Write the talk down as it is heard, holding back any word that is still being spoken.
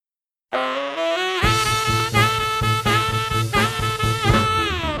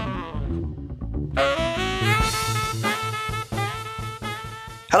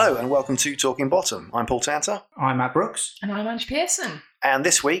Hello and welcome to Talking Bottom. I'm Paul Tanter. I'm Matt Brooks. And I'm Ange Pearson. And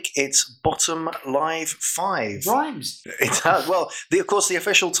this week it's Bottom Live 5. Rhymes. It does. Well, of course, the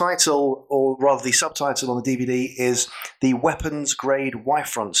official title, or rather the subtitle on the DVD, is the Weapons Grade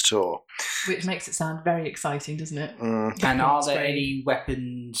Y-Fronts Tour. Which makes it sound very exciting, doesn't it? And are there any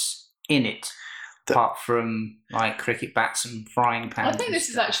weapons in it? Apart from like cricket bats and frying pans. I think this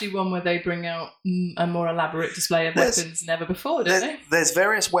is actually one where they bring out a more elaborate display of weapons than ever before, don't they? There's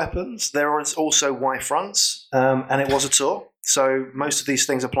various weapons. There is also Y-Fronts, and it was a tour. So most of these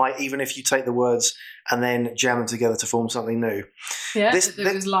things apply even if you take the words and then jam them together to form something new. Yeah,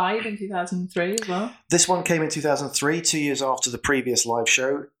 it was live in 2003 as well. This one came in 2003, 2 years after the previous live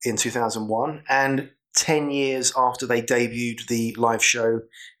show in 2001, and 10 years after they debuted the live show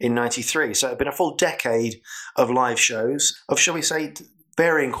in 93. So it had been a full decade of live shows of, shall we say,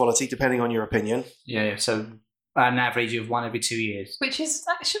 varying quality depending on your opinion. Yeah, so an average of one every 2 years. Which is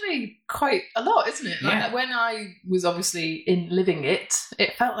actually quite a lot, isn't it? Yeah. Like, when I was obviously living it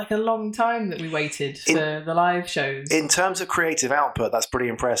felt like a long time that we waited for the live shows. In terms of creative output, that's pretty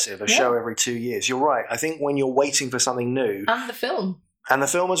impressive. A show every 2 years. You're right. I think when you're waiting for something new... And the film. And the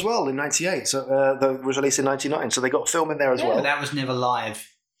film as well in 98. So that was released in 99. So they got film in there as well. But that was never live,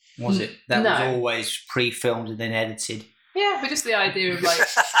 was it? That was always pre-filmed and then edited. Yeah, but just the idea of like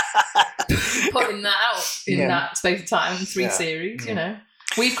putting that out in that space of time, 3 series, you know.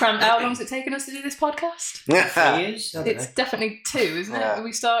 We've crammed. How long has it taken us to do this podcast? 3 years? It's definitely 2, isn't it?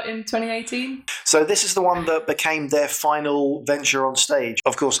 We start in 2018. So this is the one that became their final venture on stage.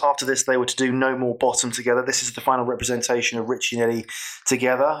 Of course, after this, they were to do No More Bottom together. This is the final representation of Richie and Eddie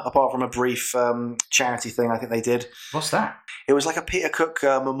together, apart from a brief charity thing I think they did. What's that? It was like a Peter Cook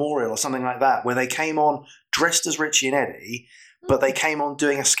memorial or something like that, where they came on dressed as Richie and Eddie, but they came on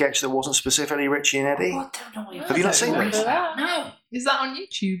doing a sketch that wasn't specifically Richie and Eddie. Oh, I don't know. Have you not seen this? No. Is that on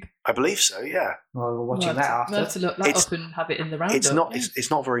YouTube? I believe so, yeah. Well, we're watching that after. We'll have to look that up and have it in the roundup.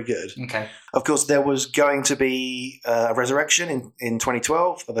 It's not very good. Okay. Of course, there was going to be a resurrection in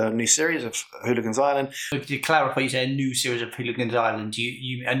 2012 of a new series of Hooligans Island. To clarify, you say a new series of Hooligans Island.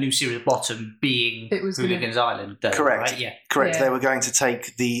 You a new series of Bottom being Hooligans Island. Though, correct. Right? Yeah. Correct. Yeah. They were going to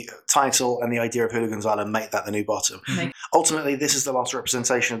take the title and the idea of Hooligans Island, make that the new Bottom. Ultimately, this is the last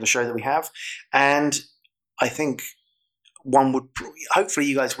representation of the show that we have, and I think one would hopefully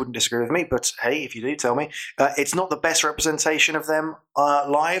you guys wouldn't disagree with me, but hey, if you do, tell me. It's not the best representation of them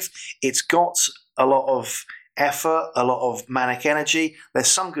live. It's got a lot of effort, a lot of manic energy. There's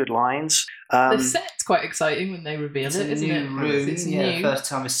some good lines. The set's quite exciting when they reveal it, isn't it? Room. It's new. new. First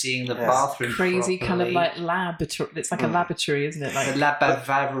time of seeing the bathroom. Crazy properly. kind of like laboratory. It's like a laboratory, isn't it? Like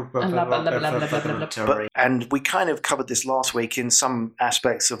And we kind of covered this last week in some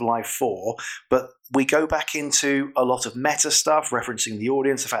aspects of Live 4, but we go back into a lot of meta stuff, referencing the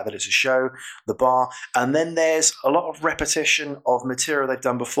audience, the fact that it's a show, the bar, and then there's a lot of repetition of material they've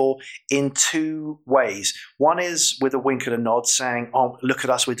done before in 2 ways. One is with a wink and a nod saying, oh, look at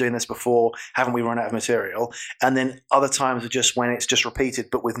us, we're doing this before, haven't we run out of material? And then other times are just when it's just repeated,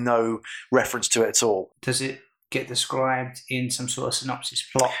 but with no reference to it at all. Does it get described in some sort of synopsis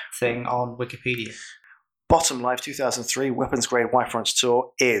plot thing on Wikipedia? Bottom Live 2003 Weapons Grade Y-Fronts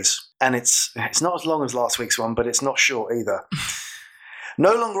Tour is, and it's not as long as last week's one, but it's not short either.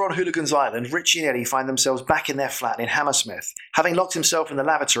 No longer on Hooligans Island, Richie and Eddie find themselves back in their flat in Hammersmith. Having locked himself in the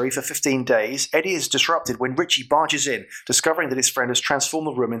lavatory for 15 days, Eddie is disrupted when Richie barges in, discovering that his friend has transformed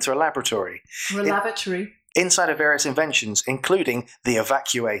the room into a laboratory. lavatory. Inside are various inventions, including the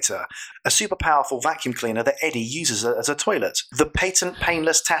Evacuator, a super powerful vacuum cleaner that Eddie uses as a toilet, the patent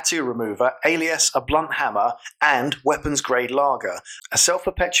painless tattoo remover, alias a blunt hammer, and weapons grade lager, a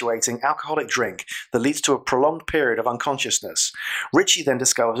self-perpetuating alcoholic drink that leads to a prolonged period of unconsciousness. Richie then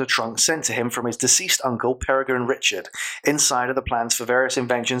discovers a trunk sent to him from his deceased uncle, Peregrine Richard. Inside are the plans for various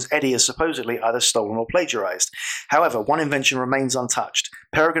inventions Eddie has supposedly either stolen or plagiarized. However, one invention remains untouched,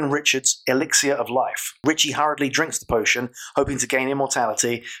 Peregrine Richard's elixir of life. Richie hurriedly drinks the potion, hoping to gain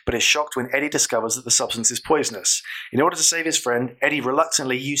immortality, but is shocked when Eddie discovers that the substance is poisonous. In order to save his friend, Eddie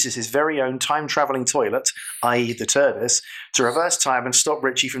reluctantly uses his very own time-travelling toilet, i.e. the TARDIS, to reverse time and stop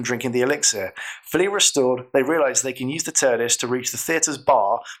Richie from drinking the elixir. Fully restored, they realise they can use the TARDIS to reach the theatre's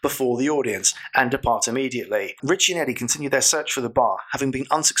bar before the audience, and depart immediately. Richie and Eddie continue their search for the bar, having been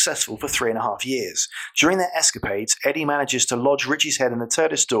unsuccessful for 3.5 years. During their escapades, Eddie manages to lodge Richie's head in the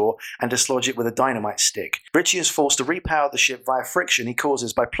TARDIS door and dislodge it with a dynamite stick. Richie is forced to repower the ship via friction he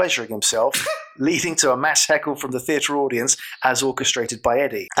causes by pleasuring himself leading to a mass heckle from the theatre audience as orchestrated by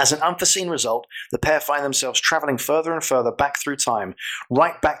Eddie. As an unforeseen result, the pair find themselves travelling further and further back through time,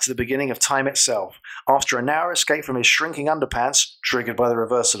 right back to the beginning of time itself. After a narrow escape from his shrinking underpants, triggered by the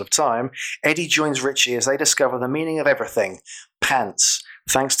reversal of time, Eddie joins Richie as they discover the meaning of everything, pants,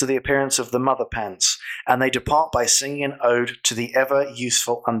 thanks to the appearance of the mother pants, and they depart by singing an ode to the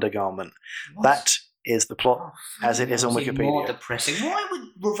ever-useful undergarment. What? That is the plot as it is on It's even Wikipedia. more depressing. Why would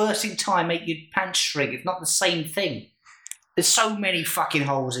reversing time make your pants shrink? It's not the same thing. There's so many fucking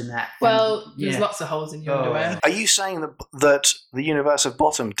holes in that. Well, And, there's yeah. lots of holes in your Oh. underwear. Are you saying that the universe of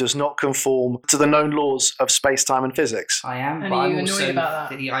Bottom does not conform to the known laws of space-time and physics? I am, And but are I'm you also, annoyed about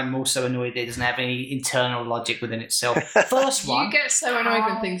that? I'm also annoyed that it doesn't have any internal logic within itself. First one, You get so annoyed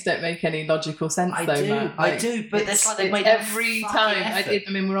when things don't make any logical sense, I though, do, Matt. I do, but it's like they've made every a fucking time. effort.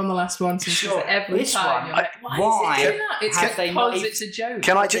 I mean, we're on the last one, so it's Sure, every this time one, you're like, why why is it doing that? It's have they not because even- it's a joke.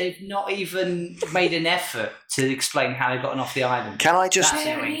 Can I just They've not even made an effort to explain how they've gotten off the island. can I just I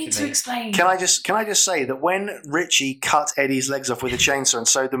don't annoying need to to me. explain. Can I just say that when Richie cut Eddie's legs off with a chainsaw and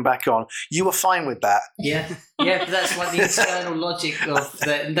sewed them back on, you were fine with that? Yeah, yeah, but that's like the internal logic of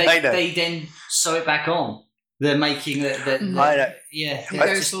that. I know. They then sew it back on. They're making the I know. yeah. It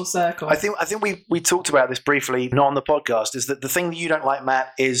goes full circle. I think we talked about this briefly, not on the podcast, is that the thing that you don't like,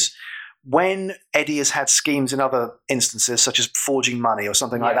 Matt, is when Eddie has had schemes in other instances, such as forging money or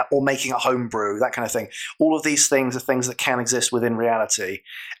something like Yeah. that, or making a homebrew, that kind of thing. All of these things are things that can exist within reality.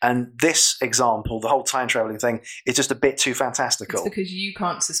 And this example, the whole time traveling thing, is just a bit too It's fantastical. because you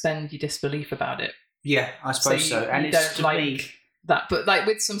can't suspend your disbelief about it. Yeah, I suppose so. you, And you it's don't to like me, that. But like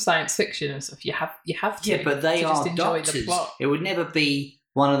with some science fiction and stuff, you have to. yeah, but they to are just enjoy the doctors. plot. It would never be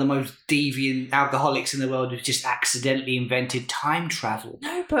one of the most deviant alcoholics in the world who's just accidentally invented time travel.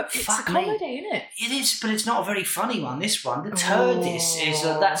 No, but it's Fuck a me. comedy, isn't it? It is, but it's not a very funny one. This one, the TARDIS is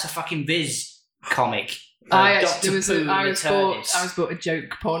that's a fucking Viz comic. I Dr. was Pooh and the I was TARDIS. bought a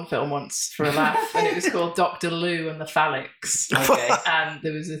joke porn film once for a laugh, and it was called Dr. Lou and the Phallics, Okay. and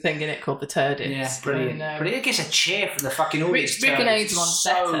there was a thing in it called the Turdis. Yeah, brilliant. And, Brilliant. It gets a cheer from the fucking audience. Rick and too. Aid's It's one's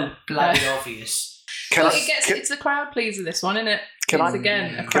so better. bloody obvious. Can Well, I- it's a crowd pleaser. This one, isn't it? Can It's I-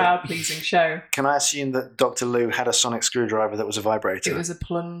 again a crowd pleasing show. Can I assume that Dr. Lou had a sonic screwdriver that was a vibrator? It was a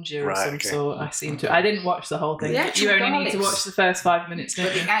plunger Right, of some okay. sort. I seem to. I didn't watch the whole thing. The actual You only need to Daleks. watch the first 5 minutes. But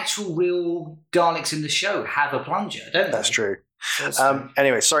Don't the you? actual real Daleks in the show have a plunger, don't they? That's true. That's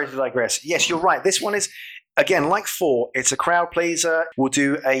Anyway, sorry to digress. Yes, you're right. This one is, again, like 4, it's a crowd pleaser. We'll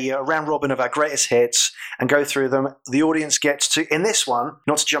do a round robin of our greatest hits and go through them. The audience gets to, in this one,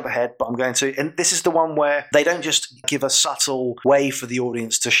 not to jump ahead, but I'm going to, and this is the one where they don't just give a subtle way for the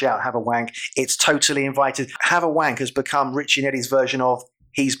audience to shout, have a wank. It's totally invited. Have a wank has become Richie and Eddie's version of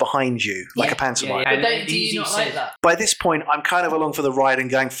he's behind you, like Yeah, a pantomime. yeah, But And don't, do easy you not said- like that? By this point, I'm kind of along for the ride and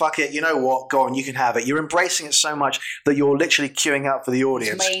going, fuck it, you know what, go on, you can have it. You're embracing it so much that you're literally queuing up for the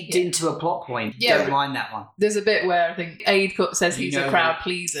audience. It's made Yeah. into a plot point. Yeah, Don't but- mind that one. There's a bit where I think Aid says You he's know a crowd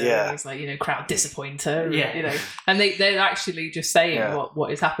pleaser. Yeah. And he's like, crowd disappointer. and, Yeah. And they're actually just saying Yeah.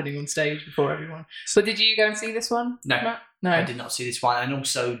 what is happening on stage before everyone. So did you go and see this one? No. Matt? No. I did not see this one, and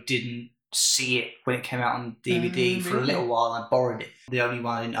also didn't see it when it came out on DVD for a really? little while. I borrowed it. The only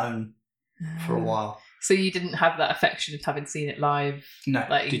one I didn't own for a while. So you didn't have that affection of having seen it live? No.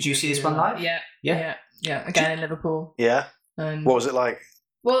 Like Did you see this did, one live? Yeah. Yeah. Yeah. Again in Liverpool. Yeah? And What was it like?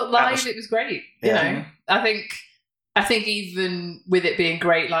 well, live Atmos- it was great. Yeah. You know, I think even with it being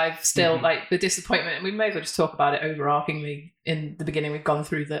great live, still Mhm. like the disappointment. And we may as well just talk about it overarchingly. In the beginning, we've gone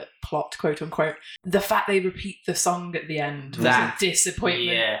through the plot, quote unquote. The fact they repeat the song at the end was That- a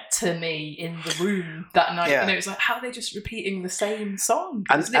disappointment Yeah. to me in the room that night. Yeah. And it was like, how are they just repeating the same song?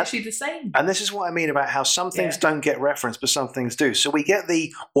 And- It's literally the same. And this is what I mean about how some things Yeah. don't get referenced, but some things do. So we get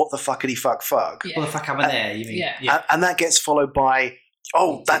the what the fuckity fuck fuck. Yeah. Well, the fuck am I there? You mean? Yeah. And that gets followed by,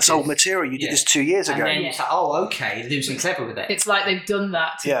 oh, that's Did old this. material. You did Yeah. this 2 years And ago. then it's like, oh, okay, they're doing something clever with it. It's like they've done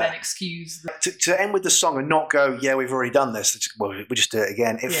that to Yeah. then excuse the To end with the song and not go, yeah, we've already done this. It's, well, we just do it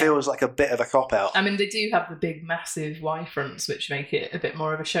again. It Yeah. feels like a bit of a cop out. I mean, they do have the big, massive Y fronts, which make it a bit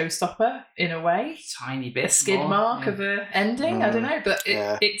more of a showstopper in a way. Tiny bit. A skid more, mark yeah. of a ending. I don't know, but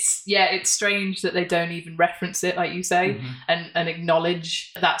Yeah. it's strange that they don't even reference it, like you say, Mhm. and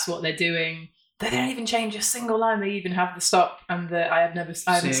acknowledge that's what they're doing. They don't even change a single line. They even have the stop and the I haven't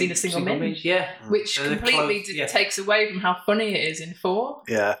seen a single minge, Yeah. which So they're completely close, yeah. takes away from how funny it is in 4.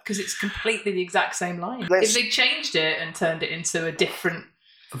 Yeah. Because it's completely the exact same line. Let's- If they changed it and turned it into a different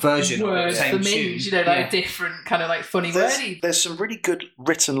version of the words same for tune. minge, you know, like a different kind of like funny wordy. There's some really good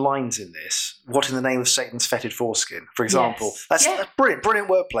written lines in this. What in the name of Satan's fetid foreskin, for example. Yes. That's brilliant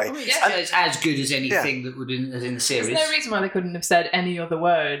wordplay. I mean, Yeah. it's as good as anything that would as in the series. There's no reason why they couldn't have said any other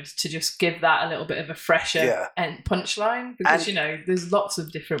word to just give that a little bit of a fresher punchline, because you know there's lots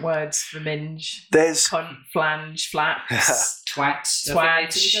of different words for minge. There's cunt, flange, flaps, Twats.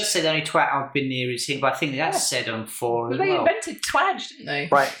 Twatch. It does say the only twat I've been near is him, but I think that's said on 4 But as they well. invented twedge, didn't they?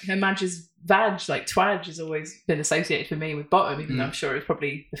 Right. Her Madge's vag, like twedge, has always been associated for me with bottom, even though I'm sure it was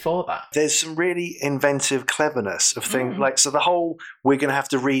probably before that. There's some really inventive cleverness of things like, so the whole, we're going to have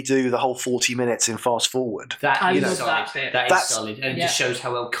to redo the whole 40 minutes in fast forward. I That is love solid. that bit. That is That's- solid, and it just shows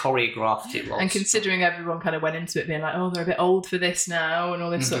how well choreographed it was. And considering everyone kind of went into it being like, oh, they're a bit old for this now, and all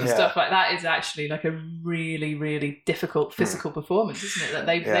this sort of Yeah. stuff, like that is actually like a really, really difficult physical performance, isn't it? That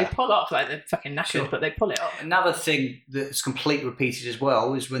they pull off, like they're fucking knackered, Sure. but they pull it off. Another thing that's completely repeated as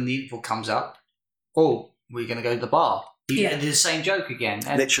well is when the interval comes up, oh, we're going to go to the bar. Yeah. It's the same joke again.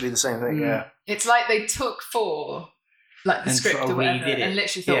 And Literally the same thing, yeah. It's like they took 4, like the And script sort or of whatever, redid it. and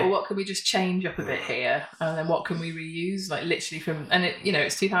literally thought, Yeah. well, what can we just change up a bit here, and then what can we reuse? Like literally from, and it, you know,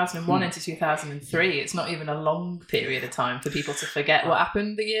 it's 2001 into 2003. It's not even a long period of time for people to forget what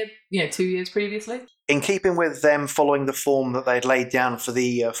happened the year, 2 years previously. In keeping with them following the form that they'd laid down for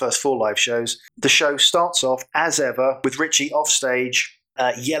the first 4 live shows, the show starts off, as ever, with Richie off stage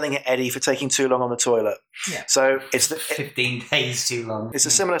yelling at Eddie for taking too long on the toilet. Yeah. So it's 15 days too long. it's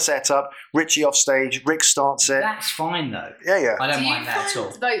a similar setup. Richie off stage, Rick starts it. That's fine though. Yeah. I don't Do you mind that at all.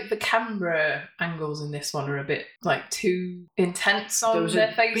 find, like, the camera angles in this one are a bit like too intense on There was their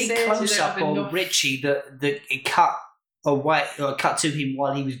a faces? big You don't close up have on enough- Richie that it cut away, or cut to him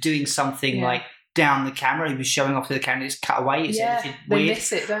while he was doing something Yeah. like down the camera. He was showing off to the camera. It's cut away. It's edited they weird.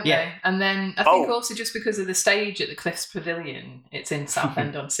 miss it, don't Yeah. they? And then I think also just because of the stage at the Cliffs Pavilion, it's in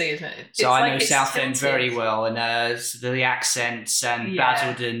Southend on Sea, isn't it? So It's I like know it's Southend tilted. very well, and the accents and Yeah.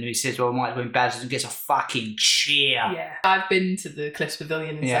 Basildon. He says, "Well, when Basildon gets a fucking cheer." Yeah, I've been to the Cliffs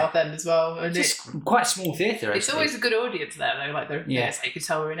Pavilion in Yeah. Southend as well, and It's quite a small theatre. it's always a good audience there, though. Like, Yeah. you can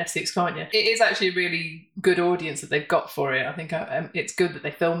tell we're in Essex, can't you? It is actually a really good audience that they've got for it. I think it's good that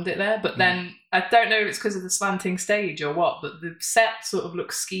they filmed it there. But then I don't know if it's because of the slanting stage or what, but the set sort of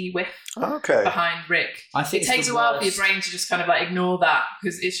looks ski-whiff Okay. behind Rick. I think It takes a while for your brain to just kind of like ignore that,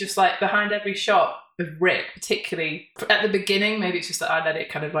 because it's just like behind every shot of Rick, particularly at the beginning, maybe it's just that I let it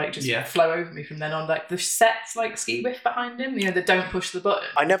kind of like just flow over me from then on. Like the set's like ski whiff behind him, the don't push the button.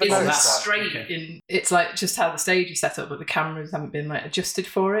 I never it's noticed that. straight in. It's like just how the stage is set up, but the cameras haven't been like adjusted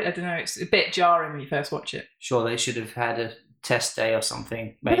for it. I don't know. It's a bit jarring when you first watch it. Sure, they should have had a test day or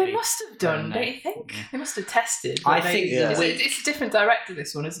something. But Maybe they must have done, don't you think? They must have tested. but I maybe- think it's a different director,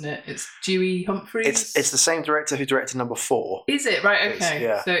 this one, isn't it? It's Dewey Humphreys. It's the same director who directed number 4. Is it? Right, okay.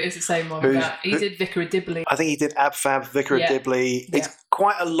 yeah. So it's the same one. Who's- He did Vicar of Dibley. I think he did Ab Fab, Vicar Yeah. of Dibley. It's Yeah.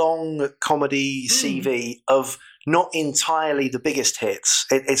 quite a long comedy CV of not entirely the biggest hits.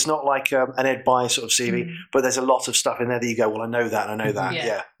 It's not like an Ed By sort of CV, but there's a lot of stuff in there that you go, well, I know that, and I know that.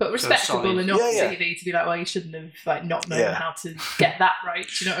 Yeah. But respectable solid. enough Yeah. CV to be like, well, you shouldn't have like not known Yeah. how to get that right.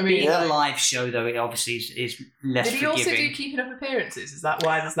 Do you know what I mean? being a live show, though, it obviously is less Did he forgiving. also do Keeping Up Appearances? Is that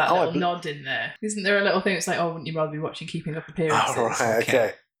why there's that Oh, I little bel- nod in there? Isn't there a little thing that's like, oh, wouldn't you rather be watching Keeping Up Appearances? Oh, right,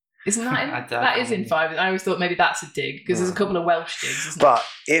 okay. Isn't that in? I don't That is in know. 5. I always thought maybe that's a dig, because there's a couple of Welsh digs, isn't But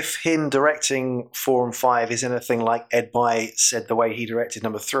if him directing 4 and 5 is anything like Ed By said the way he directed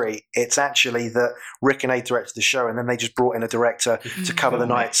number 3, it's actually that Rick and A directed the show, and then they just brought in a director to cover the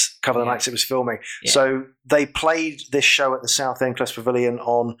nights it was filming. Yeah. So they played this show at the Southend Cliffs Pavilion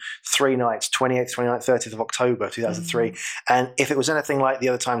on 3 nights, 28th, 29th, 30th of October 2003. And if it was anything like the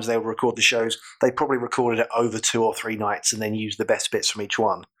other times they would record the shows, they probably recorded it over 2 or 3 nights and then used the best bits from each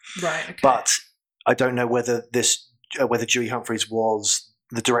one. it? Right, okay. But I don't know whether whether Dewey Humphreys was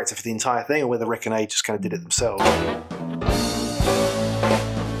the director for the entire thing, or whether Rick and A just kind of did it themselves.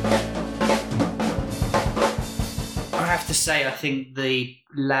 I have to say, I think the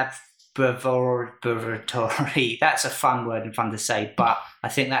laboratory, that's a fun word and fun to say, but I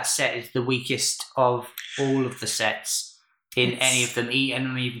think that set is the weakest of all of the sets in any of them. And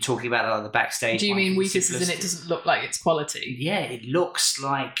I'm even talking about like, the backstage. Do you one mean from weakest as in it Simplistic. doesn't look like it's quality? Yeah, it looks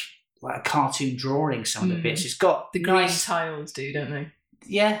like a cartoon drawing, some of the bits. It's got The green nice... tiles do, don't they?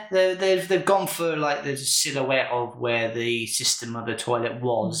 Yeah, they've gone for like there's a silhouette of where the system of the toilet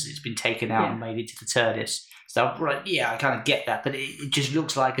was. It's been taken out and made into the TARDIS. So right, yeah, I kind of get that, but it just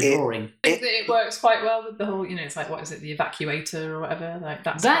looks like a drawing. I think that it works quite well with the whole, it's like, what is it, the evacuator or whatever? Like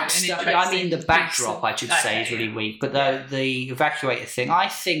that's quite an Stuff, interesting I mean, the piece backdrop, of- I should say, is really weak. But the evacuator thing, I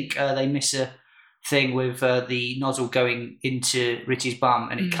think they miss a thing with the nozzle going into Richie's bum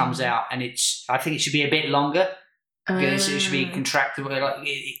and it comes out, and I think it should be a bit longer. Because it should be contracted,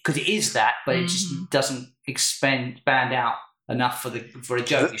 because it is that, but it just doesn't expand out enough for a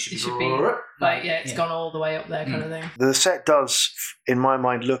joke. It should be it's gone all the way up there, kind of thing. The set does, in my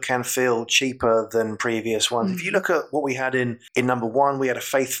mind, look and feel cheaper than previous ones. If you look at what we had in number 1, we had a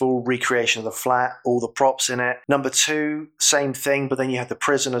faithful recreation of the flat, all the props in it. Number 2, same thing, but then you had the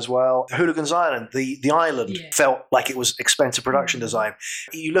prison as well. Hooligan's Island, the island felt like it was expensive production design.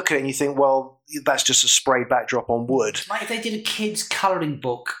 You look at it and you think, well, that's just a sprayed backdrop on wood. It's like if they did a kid's colouring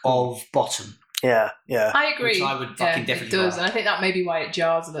book of Bottom. Yeah. I agree. Which I would fucking definitely it does, like. and I think that may be why it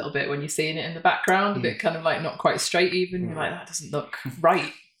jars a little bit when you're seeing it in the background, a bit kind of like not quite straight even. You're like, that doesn't look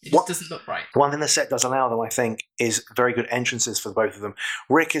right. It just doesn't look right. One thing the set does allow them, I think, is very good entrances for both of them.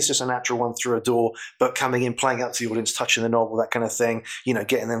 Rick is just a natural one through a door, but coming in, playing out to the audience, touching the novel, that kind of thing,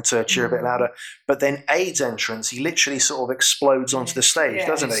 getting them to cheer a bit louder. But then Aid's entrance, he literally sort of explodes onto the stage,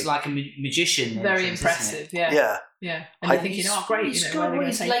 doesn't he? It's like a magician. Very impressive, yeah. And you're thinking, great, he's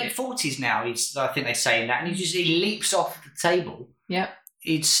late 40s now. I think they're saying that, and he leaps off the table. Yeah.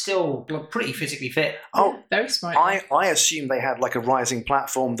 He's still pretty physically fit. Oh, very smart. I assume they had like a rising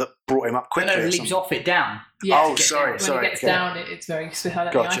platform that brought him up quickly. No, he leaps off it down. Yeah, oh, sorry. When he gets down, it's very swift. I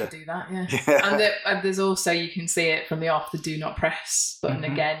don't think I could do that. Yeah. And there's also, you can see it from the off, the do not press button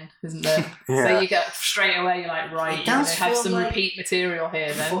again, isn't there? So you get straight away, you're like, right, you have some repeat material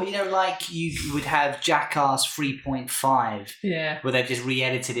here. Then like you would have Jackass 3.5, where they've just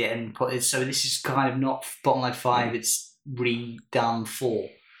re-edited it and put it. So this is kind of not Bottom Line 5. It's redone 4.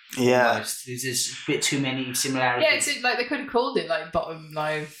 Yeah. There's a bit too many similarities. Yeah, it's like they could have called it like Bottom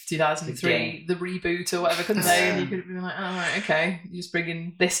Line 2003, the reboot or whatever, couldn't they? And you could have been like, oh, right, okay, you're just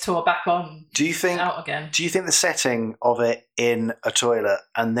bringing this tour back on. Out again. Do you think the setting of it in a toilet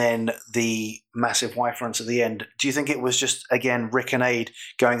and then the massive Y fronts at the end, do you think it was just, again, Rick and Aid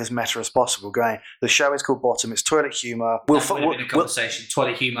going as meta as possible, going, the show is called Bottom, it's toilet humour. Toilet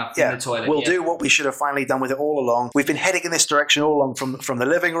humour in the toilet. We'll do what we should have finally done with it all along. We've been heading in this direction all along from the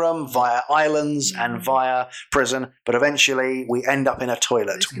living room, via islands and via prison, but eventually we end up in a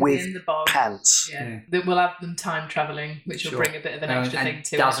toilet with pants. Yeah. We'll have them time travelling, which will bring a bit of an extra thing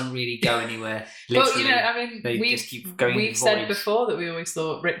to it. It doesn't really go anywhere. But, we've said before that we always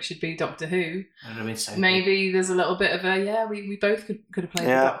thought Rick should be Doctor Who. Maybe there's a little bit of we both could have played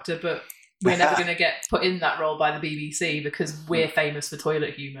the Doctor, but we're never going to get put in that role by the BBC because we're famous for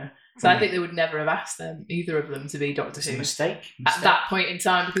toilet humour. So I think they would never have asked either of them to be Doctor Who. Mistake. At that point in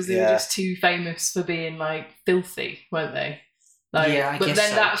time, because they were just too famous for being like filthy, weren't they? But then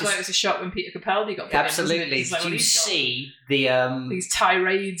that was why it was a shock when Peter Capaldi got put Absolutely. in. Like, Did you see the these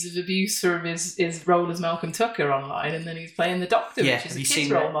tirades of abuse from his role as Malcolm Tucker online, and then he's playing the Doctor, which is a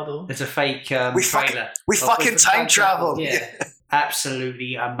kid's role model. There's a fake we trailer. We fucking time travel. Yeah.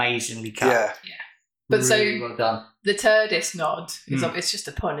 Absolutely amazingly cut. Yeah. But really well done. The TARDIS nod is it's just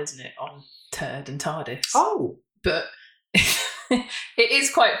a pun, isn't it, on turd and TARDIS? Oh, but it is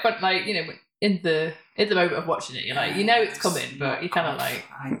quite fun. Like, in the moment of watching it, you're like, it's coming, but you're kind of like,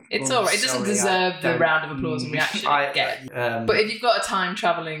 it's all right. It doesn't deserve the round of applause and reaction it gets. But if you've got a time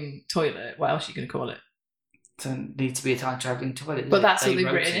traveling toilet, what else are you going to call it? Doesn't need to be a time traveling toilet. But that's what they've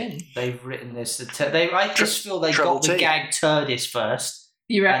written in. They've written this. I just feel they got the gag TARDIS first.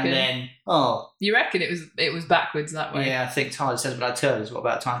 You reckon? And then, you reckon it was backwards that way? Yeah, I think Tyler says about TARDIS. What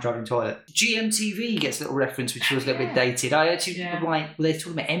about time traveling toilet? GMTV gets a little reference, which feels a little bit dated. I actually were they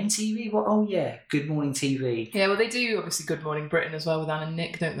talking about MTV? What? Oh yeah, Good Morning TV. Yeah, well they do obviously Good Morning Britain as well with Anne and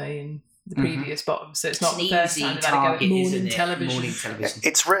Nick, don't they? In the previous Bottom, so it's not the first time they've had to go with morning television.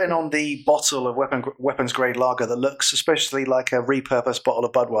 It's written on the bottle of weapons grade lager that looks especially like a repurposed bottle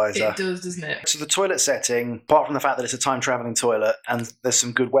of Budweiser. It does, doesn't it? So the toilet setting, apart from the fact that it's a time traveling toilet and there's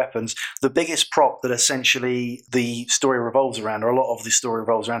some good weapons, the biggest prop that essentially the story revolves around, or a lot of the story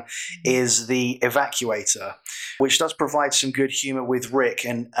revolves around, is the evacuator, which does provide some good humour with Rick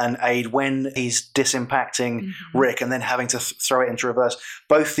and Aid when he's disimpacting Rick and then having to throw it into reverse.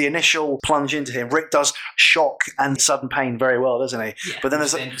 Both the initial plunge into him, Rick does shock and sudden pain very well, doesn't he? Yeah, but then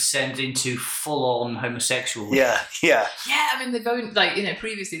descend into full-on homosexual. Yeah. I mean, they've owned,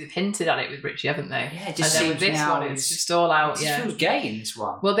 previously they've hinted at it with Richie, haven't they? Yeah, it just and then with this one, it's just all out. It feels gay in this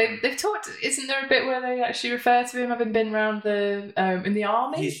one. Well, they've talked. Isn't there a bit where they actually refer to him having been around in the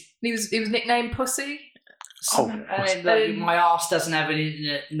army? He was nicknamed Pussy. My arse doesn't have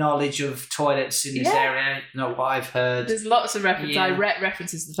any knowledge of toilets in this area. Not what I've heard. There's lots of direct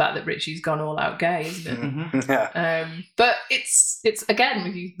references to the fact that Richie's gone all out gay, isn't it? Yeah. But it's again,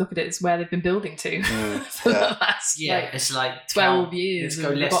 if you look at it, it's where they've been building to for the last it's like 12 years. Let's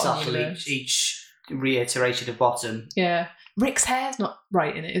go less subtle each reiteration of Bottom. Yeah. Rick's hair's not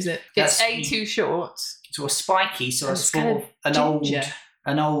right in it, is it? It's too short. Sort of spiky, sort of kind of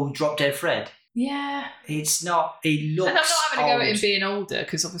an old Drop Dead Fred. Yeah. It's not. It looks. And I'm not having old. a go at him being older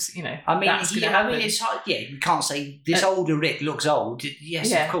because obviously, I mean, that's going to happen. I mean, it's hard. Yeah, you can't say this older Rick looks old.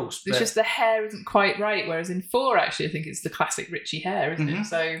 Yes, of course. It's just the hair isn't quite right. Whereas in 4, actually, I think it's the classic Richie hair, isn't it?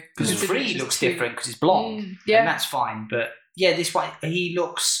 So because 3 looks different because it's blonde, and that's fine. But yeah, this one he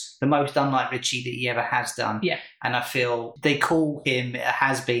looks the most unlike Richie that he ever has done. Yeah, and I feel they call him a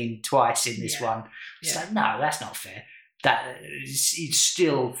has-been twice in this one. It's like, no, that's not fair. That it's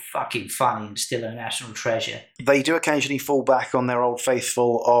still fucking funny and still a national treasure. They do occasionally fall back on their old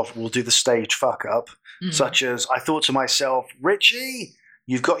faithful of we'll do the stage fuck up, such as I thought to myself, Richie,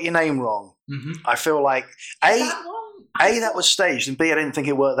 you've got your name wrong. Mm-hmm. I feel like that was staged, and B, I didn't think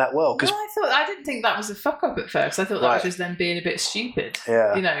it worked that well. No, I didn't think that was a fuck up at first. I thought that was just them being a bit stupid.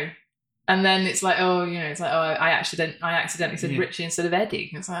 Yeah. And then it's like, I accidentally said Richie instead of Eddie.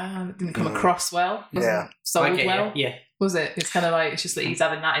 It's like, it didn't come across well. Wasn't sold well. Yeah. Was it? It's kind of like, it's just that he's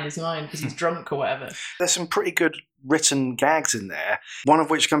having that in his mind because he's drunk or whatever. There's some pretty good written gags in there. One of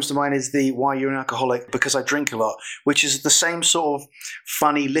which comes to mind is the "Why you're an alcoholic? Because I drink a lot," which is the same sort of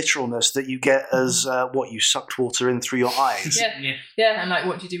funny literalness that you get as you sucked water in through your eyes. Yeah, and like,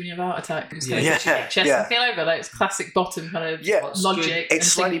 what do you do when you have a heart attack? Just kind of chest and feel over. Like, it's classic Bottom kind of logic. It's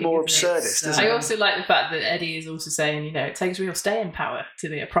slightly more absurdist. Isn't it? I also like the fact that Eddie is also saying, it takes real staying power to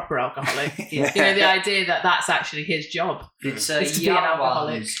be a proper alcoholic. The idea that that's actually his job. It's to be an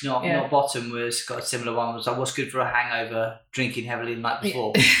alcoholic. Not Bottom was got a similar one. Was like, what's good for a hangover? Drinking heavily the night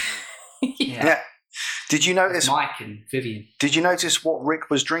before. Yeah. Did you notice Mike and Vivian? Did you notice what Rick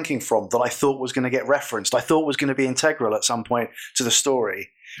was drinking from that I thought was going to get referenced? I thought was going to be integral at some point to the story.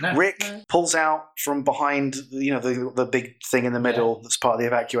 No. Rick pulls out from behind, the big thing in the middle that's part of the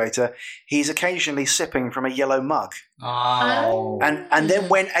evacuator. He's occasionally sipping from a yellow mug. Oh. And then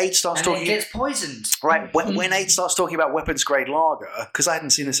when Aid starts talking, it gets poisoned. Right. When Aid starts talking about weapons grade lager, because I hadn't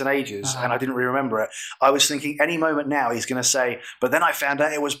seen this in ages and I didn't really remember it, I was thinking any moment now he's going to say, but then I found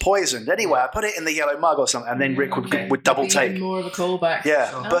out it was poisoned. Anyway, I put it in the yellow mug or something, and then Rick would double take. More of a callback.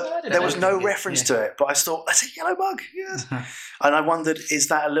 Yeah, but there was no reference to it. But I thought, that's a yellow mug. Yes. And I wondered, is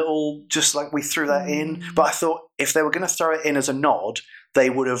that a little, just like we threw that in? But I thought if they were going to throw it in as a nod, they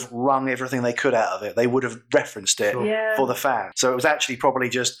would have wrung everything they could out of it. They would have referenced it for the fan. So it was actually probably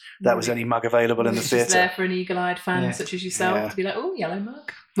just that was any mug available in the theatre. It's there for an eagle-eyed fan such as yourself to be like, oh, yellow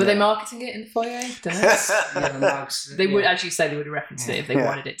mug. Were they marketing it in the foyer? Don't know. They would, as you say, they would have referenced it if they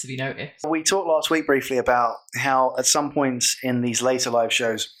wanted it to be noticed. We talked last week briefly about how at some points in these later live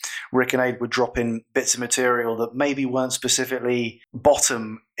shows, Rick and Aid would drop in bits of material that maybe weren't specifically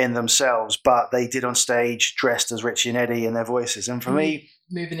Bottom in themselves, but they did on stage dressed as Richie and Eddie in their voices. And for me,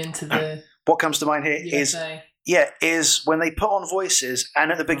 moving into the what comes to mind here is when they put on voices,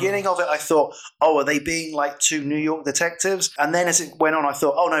 and at the beginning of it I thought, are they being like 2 New York detectives? And then as it went on I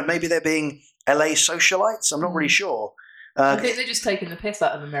thought, oh no, maybe they're being LA socialites. I'm not really sure. I think they're just taking the piss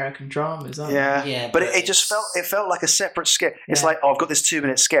out of American dramas, aren't they? Yeah, but it just felt like a separate sketch. It's like, I've got this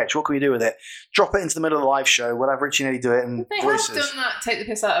 2-minute sketch. What can we do with it? Drop it into the middle of the live show. We'll have Richie and Eddie do it and they voices. have done that, take the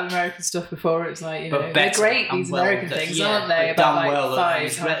piss out of American stuff before. It's like, they're great, these American things, aren't they? About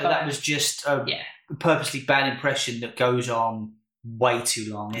that was just a purposely bad impression that goes on way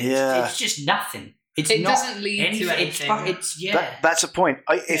too long. It's just nothing. It doesn't lead to anything. That's a point.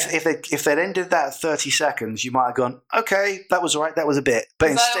 If they'd ended that at 30 seconds, you might have gone, okay, that was all right, that was a bit.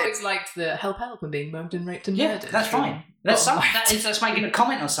 But instead, I always liked the help and being mugged and raped and murdered. That's fine. That's making a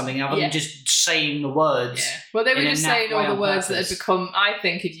comment on something other than just saying the words. Yeah. Well, they were just saying all the words that had become. I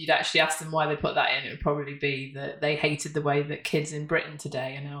think if you'd actually asked them why they put that in, it would probably be that they hated the way that kids in Britain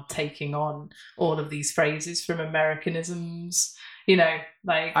today are now taking on all of these phrases from Americanisms.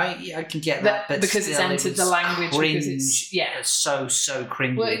 I can get that, but because it's entered the language, cringe, because it's so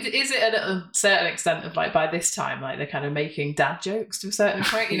cringy. Well, is it at a certain extent of by this time, they're kind of making dad jokes to a certain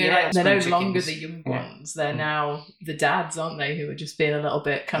point? They're no longer the young ones; they're now the dads, aren't they? Who are just being a little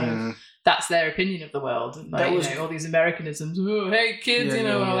bit kind of. That's their opinion of the world, and all these Americanisms. Oh, hey kids,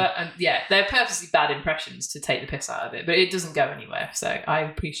 all that, and they're purposely bad impressions to take the piss out of it, but it doesn't go anywhere. So I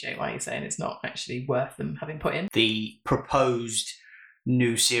appreciate why you're saying it's not actually worth them having put in. The proposed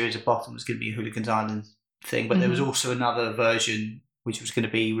new series of Bottom was going to be a Hooligans Island thing, but there was also another version which was going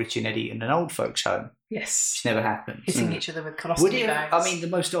to be Richie and Eddie in an old folks' home. Yes, which never happened. Hitting each other with colostomy bags. I mean, the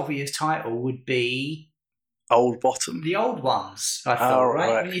most obvious title would be. Old Bottom. The old ones, I thought,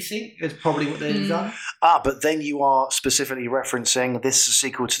 right? When you think it's probably what they've done. But then you are specifically referencing this is a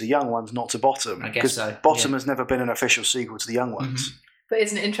sequel to the young ones, not to Bottom. I guess so. Bottom has never been an official sequel to the young ones. But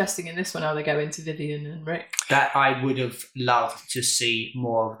isn't it interesting in this one how they go into Vivian and Rick? That I would have loved to see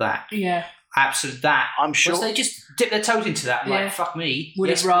more of that. Yeah. Absolutely, that. I'm sure. Once they just dip their toes into that, Yeah. like, fuck me. Would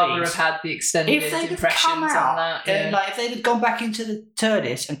yes, have rather please. have had the extended If they'd have impressions come out, on that. Yeah. like if they'd have gone back into the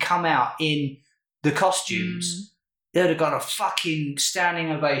TARDIS and come out in the costumes, they would have got a fucking standing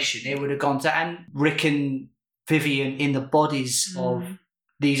ovation. It would have gone to, and Rick and Vivian in the bodies of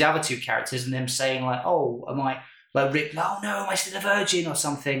these other two characters, and them saying like, "Oh, am I?" Like Rick, oh no, am I still a virgin or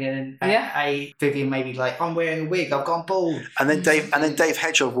something? And Vivian maybe like, I'm wearing a wig, I've gone bald. And then Dave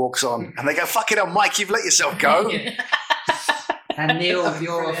Hedgehog walks on, and they go, "Fucking hell, Mike, you've let yourself go." And Neil,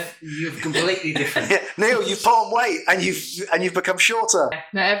 you're completely different. Yeah, Neil, you've put on weight, and you've become shorter.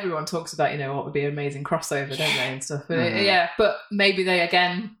 Now everyone talks about what would be an amazing crossover, don't they, and stuff. But but maybe they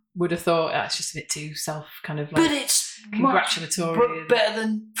again would have thought it's just a bit too self kind of like. But it's congratulatory, better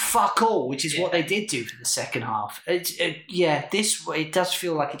than fuck all, which is what they did do for the second half. It does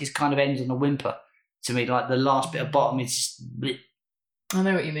feel like it just kind of ends on a whimper to me. Like the last bit of bottom is just I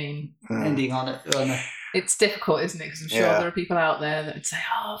know what you mean. Ending on it. It's difficult, isn't it? Because I'm sure there are people out there that would say,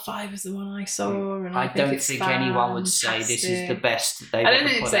 "Oh, 5 is the one I saw," and I don't think anyone would say this is the best that they've ever put out. I don't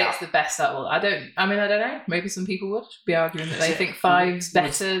think they'd say it's the best at all. I don't know. Maybe some people would be arguing that they think 5's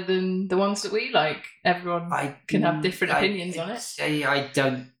better than the ones that we like. Everyone can have different opinions on it. I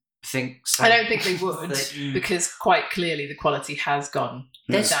don't think so. I don't think they would because quite clearly the quality has gone.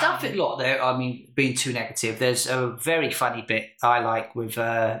 There's down. stuff a lot there. I mean, being too negative. There's a very funny bit I like with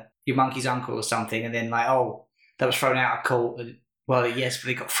your monkey's uncle or something, and then like, oh, that was thrown out of court. Well, yes, but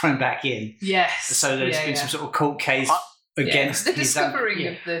it got thrown back in. Yes. So there's been some sort of court case against the discovering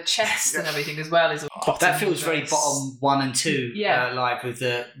of the chest and everything as well is that feels very bottom 1 and 2. Like with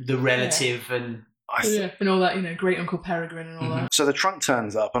the relative and. And all that, Great Uncle Peregrine and all that. So the trunk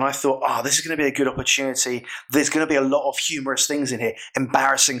turns up, and I thought, this is going to be a good opportunity. There's going to be a lot of humorous things in here,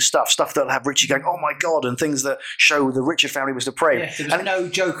 embarrassing stuff that'll have Richie going, "Oh my god," and things that show the Richard family was depraved. Yeah, there was no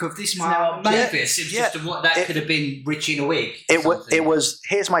joke of this man Mavis. It was just what that could have been Richie in a wig. It was,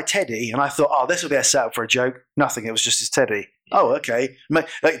 here's my teddy, and I thought, this will be a setup for a joke. Nothing. It was just his teddy. Oh, okay. Like,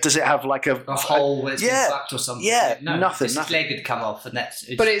 does it have like a hole where it's been fucked or something? Yeah, no, nothing. His leg had come off, and that's.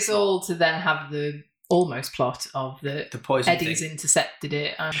 But it's all to then have the almost plot of the poison. Eddie's thing. Intercepted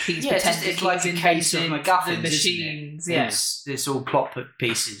it, and he's pretending it's like he's a case of invaded MacGuffins, the machines. Isn't it? It's all plot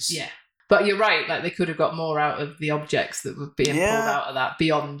pieces. Yeah. But you're right, like they could have got more out of the objects that were being pulled out of that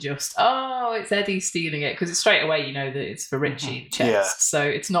beyond just, it's Eddie stealing it. Because it's straight away you know that it's for Richie, the chest. Yeah. So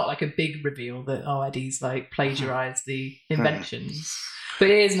it's not like a big reveal that, Eddie's like plagiarised the inventions. But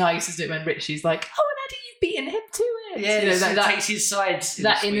it is nice, isn't it, when Richie's like, and Eddie, you've beaten him to it. Yeah, that takes his side.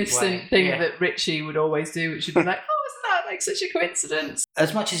 That innocent thing that Richie would always do, which would be like, isn't that like such a coincidence?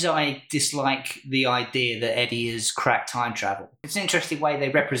 As much as I dislike the idea that Eddie has cracked time travel, it's an interesting way they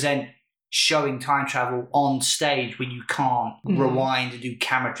represent showing time travel on stage when you can't rewind and do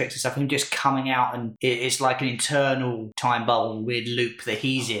camera tricks and stuff. Him just coming out, and it's like an internal time bubble, weird loop that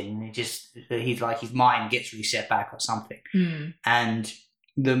he's in. He's like his mind gets reset back or something. And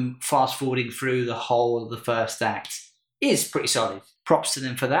them fast forwarding through the whole of the first act is pretty solid. Props to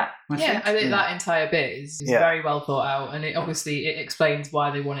them for that. I think that entire bit is very well thought out, and it explains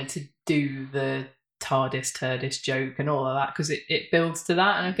why they wanted to do the TARDIS joke and all of that, because it builds to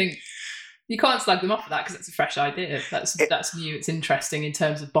that, and I think you can't slag them off for that because it's a fresh idea. That's new. It's interesting in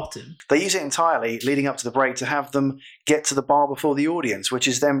terms of bottom. They use it entirely leading up to the break to have them get to the bar before the audience, which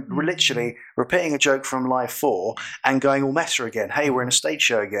is them literally repeating a joke from Live 4 and going all meta again. Hey, we're in a stage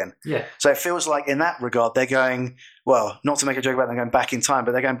show again. Yeah. So it feels like in that regard they're going, well, not to make a joke about them going back in time,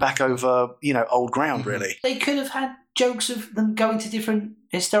 but they're going back over, old ground, really. They could have had jokes of them going to different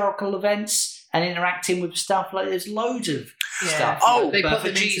historical events and interacting with stuff. Like there's loads of stuff. They put them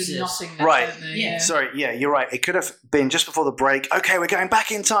into nothingness, right? Don't they? Yeah. Sorry. Yeah, you're right. It could have been just before the break. Okay, we're going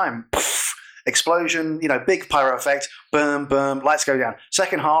back in time. Poof, explosion. Big pyro effect. Boom, boom. Lights go down.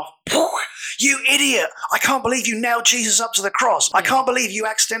 Second half. Poof, you idiot! I can't believe you nailed Jesus up to the cross. I can't believe you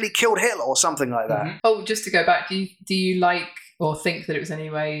accidentally killed Hitler or something like that. Oh, just to go back, do you like or think that it was any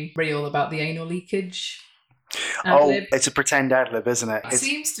way real about the anal leakage? Ad-lib? It's a pretend ad-lib, isn't it? It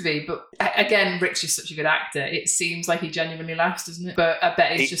seems to be, but again, Rick's just such a good actor. It seems like he genuinely laughs, doesn't it? But I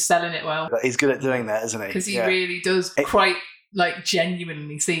bet he's just selling it well. He's good at doing that, isn't he? Because he really does quite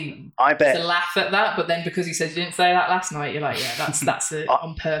genuinely seem to laugh at that. But then because he says you didn't say that last night, you're like, that's it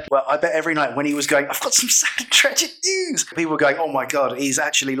on purpose. Well, I bet every night when he was going, I've got some sad tragic news, people were going, oh my God, he's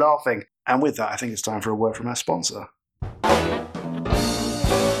actually laughing. And with that, I think it's time for a word from our sponsor.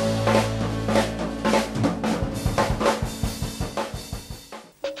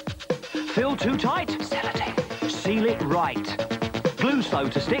 Fill too tight? Sellotape. Seal it right. Glue slow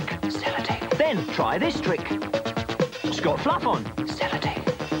to stick? Sellotape. Then try this trick. Scott fluff on?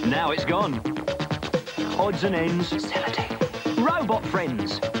 Sellotape. Now it's gone. Odds and ends? Sellotape. Robot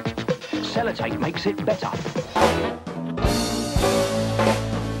friends? Sellotape makes it better.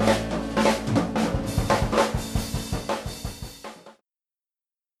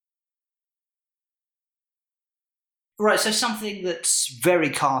 Right, so something that's very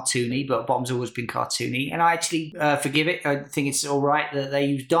cartoony, but Bottom's always been cartoony, and I actually forgive it. I think it's all right that they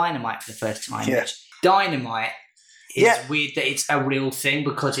use dynamite for the first time. Yeah. Dynamite is weird that it's a real thing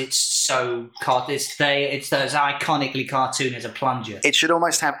because it's so it's as iconically cartoon as a plunger. It should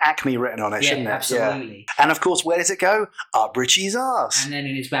almost have Acme written on it, shouldn't it? Absolutely. Yeah. And of course, where does it go? Up Richie's arse. And then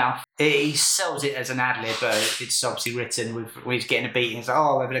in his mouth. He sells it as an ad lib, but it's obviously written with when he's getting a beating. It's like,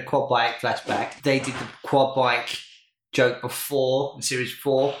 oh, we're having a quad bike flashback. They did the quad bike joke before in series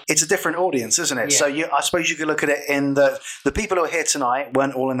 4. It's a different audience, isn't it? Yeah. So I suppose you could look at it in the people who are here tonight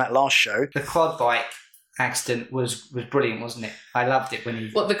weren't all in that last show. The quad bike accident was brilliant, wasn't it? I loved it when he...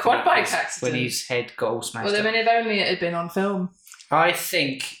 What, the quad bike accident? When his head got all smashed Well, I mean, if only it had been on film. I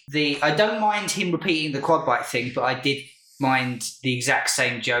think I don't mind him repeating the quad bike thing, but I did mind the exact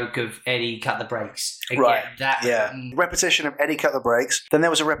same joke of Eddie cut the brakes. Again, Right. That, Repetition of Eddie cut the brakes. Then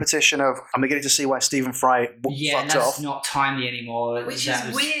there was a repetition of I'm beginning to see why Stephen Fry and fucked that's off. not timely anymore. Which That is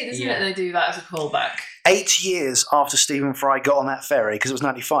was- weird, isn't yeah. it? They do that as a callback. 8 years after Stephen Fry got on that ferry, because it was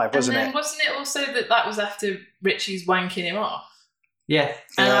 95, wasn't and then it? wasn't it also that was after Richie's wanking him off? Yeah.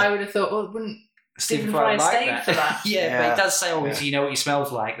 And Yeah. I would have thought, well, wouldn't Stephen Fry stayed for that? yeah, but Yeah. it does say, Yeah. so you know what he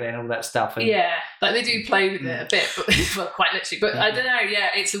smells like then, all that stuff. And Yeah, like they do play with it a bit, but well, quite literally. But I don't know. Yeah,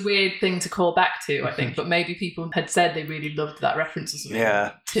 it's a weird thing to call back to, I think. But maybe people had said they really loved that reference or something.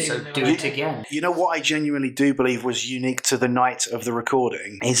 Yeah. Too, So and they do were it like, again. You know what I genuinely do believe was unique to the night of the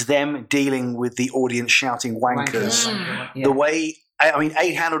recording is them dealing with the audience shouting wankers. Yeah. The way, I mean,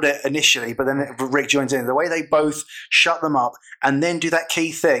 Aid handled it initially, but then Rick joins in. The way they both shut them up and then do that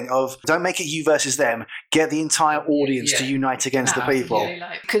key thing of don't make it you versus them, get the entire audience to unite against the people.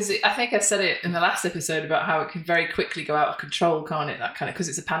 Because I think I said it in the last episode about how it can very quickly go out of control, can't it? That kind of because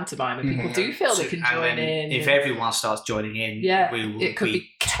it's a pantomime and people do feel they can join in. If everyone starts joining in, we will it could be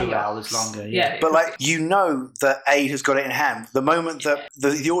 2 chaos. hours longer. Yeah, But like you know that Aid has got it in hand. The moment that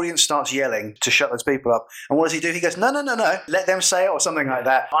the audience starts yelling to shut those people up, and what does he do? He goes, no, let them say it or something like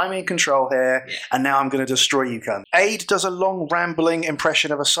that. I'm in control here, and now I'm going to destroy you, cunt. Aid does a long rambling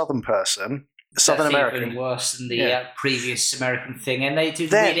impression of a Southern person. Southern That's American. even worse than the previous American thing, and they do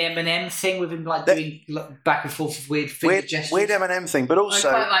the weird Eminem thing with him, like doing back and forth with weird finger gestures. Weird Eminem thing, but also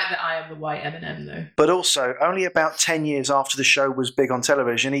I quite like that I am the white Eminem though. But also, only about 10 years after the show was big on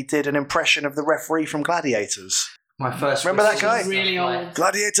television, he did an impression of the referee from Gladiators. My first. Remember that guy? Really old.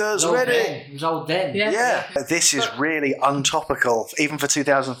 Gladiators, It was old ready! then. It was old then. Yeah. This is really untopical, even for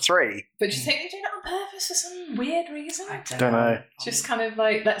 2003. But do you think they do it on purpose for some weird reason? I Don't know. Just kind of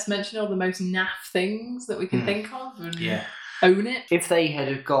like, let's mention all the most naff things that we can think of and Yeah. own it. If they had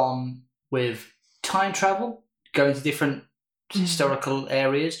have gone with time travel, going to different historical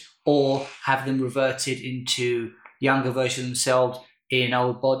areas, or have them reverted into younger versions of themselves in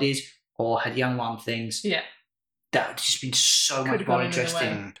old bodies, or had young one things, that would just been so much more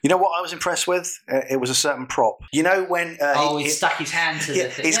interesting. You know what I was impressed with? It was a certain prop. You know when he stuck his hand to the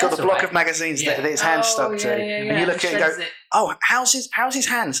thing. He's got the block of magazines that his hand stuck to, and you look at it and go, "Oh, how's his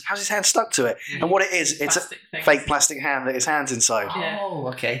hand stuck to it?" And what it is, it's a fake plastic hand that his hand's inside. Oh,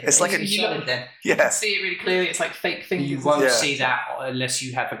 okay. It's like you look, then. You can see it really clearly. It's like fake fingers. You won't see that unless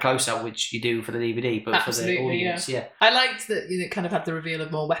you have a close up, which you do for the DVD, but Absolutely, for the audience, I liked that it kind of had the reveal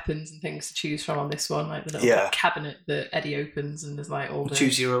of more weapons and things to choose from on this one, like the little cabinet that Eddie opens and there's like all the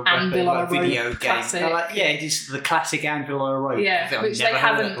choose your Anvil on a video rope game. classic. Just the classic Anvil on a rope. Yeah, which they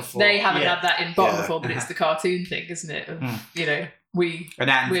haven't had that in Bottom before, but it's the cartoon thing, isn't it? Of, you know, we're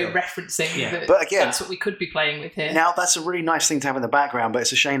referencing that. But again, that's what we could be playing with here. Now that's a really nice thing to have in the background, but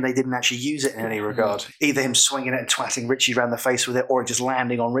it's a shame they didn't actually use it in any regard. Either him swinging it and twatting Richie around the face with it, or just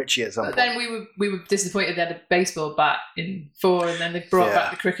landing on Richie at some point. Then we were disappointed they had a baseball bat in 4, and then they brought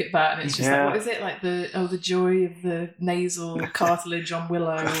back the cricket bat, and it's just like, what is it, like the joy of the nasal cartilage on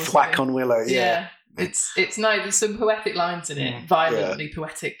Willow, or Thwack on Willow, It's nice. There's some poetic lines in it, violently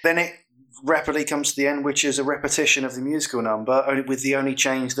poetic. Then rapidly comes to the end, which is a repetition of the musical number, only with the only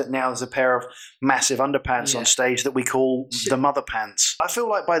change that now there's a pair of massive underpants on stage that we call the mother pants. I feel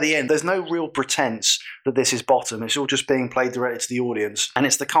like by the end, there's no real pretense that this is bottom. It's all just being played directly to the audience. And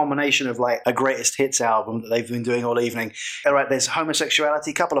it's the culmination of like a greatest hits album that they've been doing all evening. All right, there's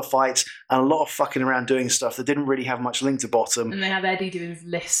homosexuality, a couple of fights, and a lot of fucking around doing stuff that didn't really have much link to bottom. And they have Eddie doing his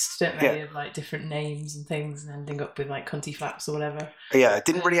list, don't they, of like different names and things, and ending up with like cunty flaps or whatever. Yeah, it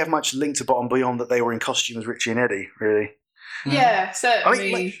didn't really have much link to bottom beyond that they were in costume as Richie and Eddie, really. Yeah,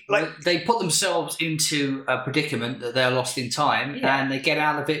 certainly. I mean, like they put themselves into a predicament that they're lost in time, and they get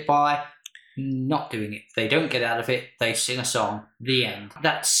out of it by not doing it. They don't get out of it. They sing a song. The end.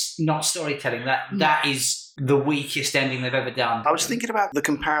 That's not storytelling. That is the weakest ending they've ever done. I was thinking about the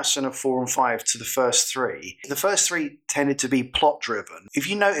comparison of 4 and 5 to the first 3. The first 3 tended to be plot driven. If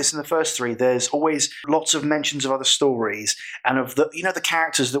you notice in the first 3, there's always lots of mentions of other stories and of the the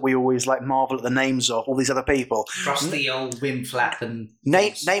characters that we always like marvel at the names of, all these other people. Frosty old Wimflap and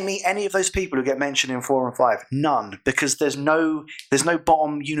name me any of those people who get mentioned in 4 and 5. None, because there's no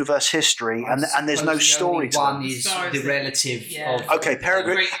bottom universe history and there's no story to one them. is the relative of okay,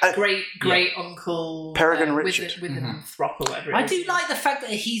 Peregrine, great uncle Peregrine Richard with Throp or whatever. I do like the fact that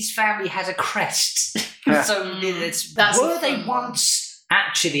his family has a crest. Yeah. So were they once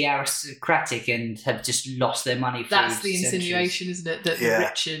actually aristocratic and have just lost their money? That's the insinuation, isn't it? That the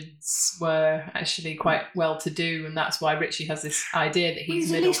Richards were actually quite well to do, and that's why Richie has this idea that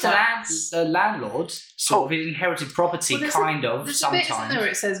he's middle class. A landlord, sort of inherited property, there's sometimes. There's a bit, isn't there, where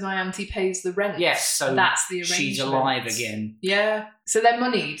it says my auntie pays the rent. Yes, so that's the arrangement. She's alive again. Yeah. So they're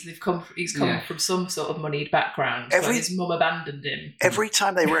moneyed. He's come from some sort of moneyed background. His mum abandoned him. Every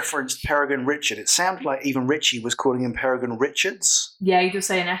time they referenced Peregrine Richard, it sounded like even Richie was calling him Peregrine Richards. Yeah, he does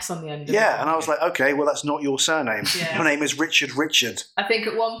say an S on the end of it. Yeah, and I was like, okay, well, that's not your surname. Yeah. Your name is Richard Richard. I think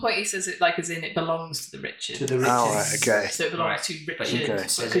at one point he says it like as in it belongs to the Richard. To the Richards. Oh, right, okay. So it belongs to Richard.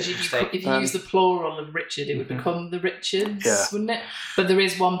 Because Okay. if you use the plural of Richard, it would become the Richards, wouldn't it? But there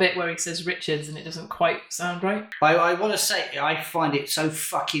is one bit where he says Richards and it doesn't quite sound right. I want to say, I find it so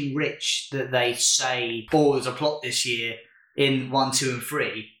fucking rich that they say, there's a plot this year in 1, 2 and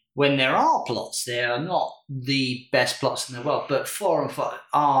 3. When there are plots, they are not the best plots in the world, but 4 and 5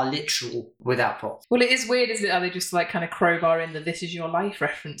 are literal without plot. Well, it is weird, isn't it? How they just like kind of crowbar in the "This Is Your Life"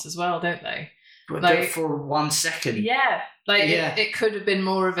 reference as well, don't they? Like, for 1 second. Yeah. It could have been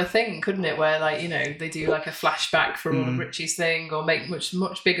more of a thing, couldn't it? Where they do like a flashback for all of Richie's thing, or make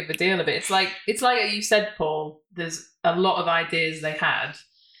much bigger of a deal of it. It's like you said, Paul. There's a lot of ideas they had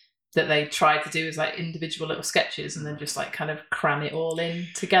that they tried to do as like individual little sketches and then just like kind of cram it all in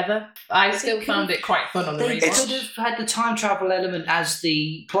together. I still found it quite fun on the rewatch. They could have had the time travel element as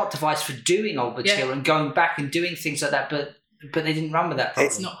the plot device for doing Old material and going back and doing things like that, but they didn't run with that properly.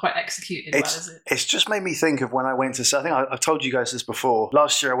 It's not quite executed well, is it? It's just made me think of when I went to see, I think I've told you guys this before.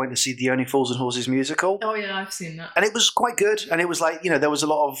 Last year I went to see the Only Fools and Horses musical. Oh yeah, I've seen that. And it was quite good. And it was like, there was a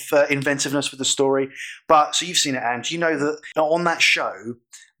lot of inventiveness with the story. But, so you've seen it, Ange. You know that on that show,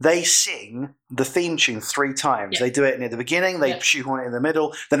 they sing the theme tune 3 times. Yeah. They do it near the beginning, they shoehorn it in the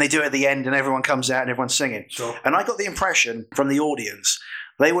middle, then they do it at the end and everyone comes out and everyone's singing. Sure. And I got the impression from the audience,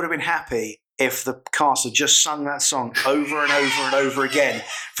 they would have been happy if the cast had just sung that song over and over and over again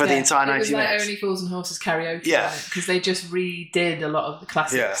for the entire 90 minutes. It was like Only Fools and Horses karaoke, because they just redid a lot of the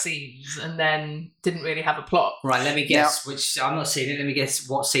classic scenes and then didn't really have a plot. Right, let me guess, which I'm not seeing it, let me guess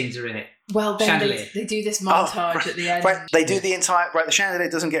what scenes are in it. Well, then they do this montage at the end. Right, they do the entire... Right, the chandelier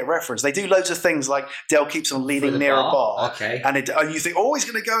doesn't get referenced. They do loads of things like Dale keeps on leaning near a bar. Okay. And you think, he's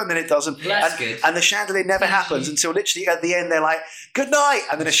going to go, and then it doesn't. That's good. And the chandelier never happens until literally at the end they're like, good night!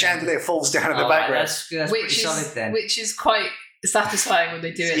 And then a chandelier falls down in the background. That's pretty solid then. Which is quite satisfying when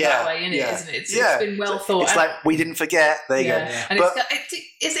they do it that way, isn't it? It's been well thought out. It's like, we didn't forget. There you go. And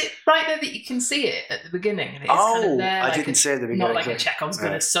is it right though that you can see it at the beginning? And it's kind of there, I didn't see it at the beginning. Not like a Chekhov's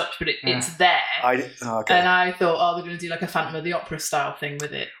gun as such, but it's there. Okay. And I thought, they're going to do like a Phantom of the Opera style thing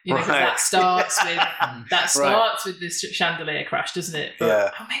with it. Because that starts with this chandelier crash, doesn't it?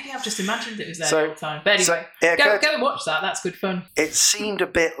 But maybe I've just imagined it was there the whole time. But anyway, go and watch that. That's good fun. It seemed a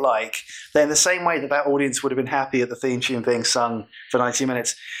bit like, in the same way that audience would have been happy at the theme tune being sung for 90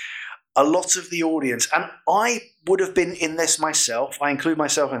 minutes, a lot of the audience, and I would have been in this myself, I include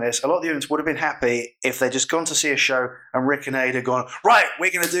myself in this, a lot of the audience would have been happy if they'd just gone to see a show and Rick and Ade had gone, right,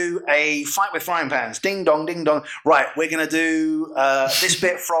 we're going to do a fight with frying pans, ding dong, right, we're going to do this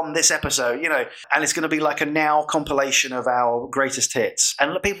bit from this episode, and it's going to be like a now compilation of our greatest hits,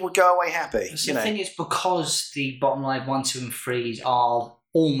 and people would go away happy. The thing is, because the bottom line 1, 2 and 3s are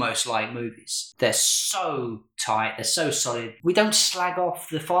almost like movies. They're so tight, they're so solid. We don't slag off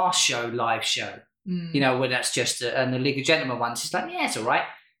the Fast Show live show, when that's just and the League of Gentlemen ones. It's like, yeah, it's all right.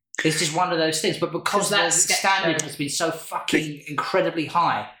 It's just one of those things, but because the standard has been so fucking incredibly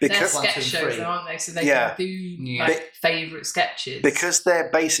high, because they're sketch shows, aren't they? So they can do favourite sketches. Because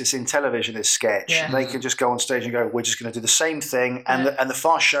their basis in television is sketch, they can just go on stage and go, "We're just going to do the same thing." And the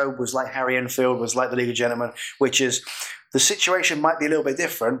Fast Show was like Harry Enfield, was like the League of Gentlemen, which is. The situation might be a little bit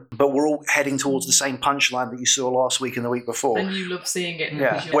different, but we're all heading towards the same punchline that you saw last week and the week before. And you love seeing it.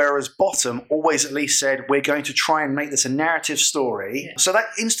 Yeah. Whereas Bottom always at least said, we're going to try and make this a narrative story. Yeah. So that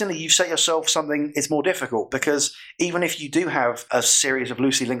instantly you've set yourself something, it's more difficult, because even if you do have a series of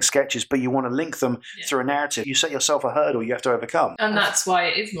loosely linked sketches, but you want to link them through a narrative, you set yourself a hurdle you have to overcome. And that's why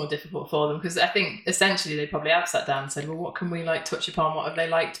it is more difficult for them, because I think essentially they probably have sat down and said, well, what can we touch upon? What have they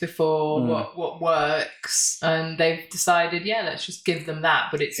liked before? What works? And they've decided, let's just give them that,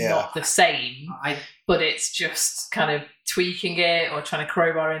 but it's not the same. But it's just kind of tweaking it or trying to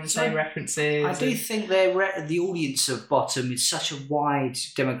crowbar in the same references. I do think the audience of Bottom is such a wide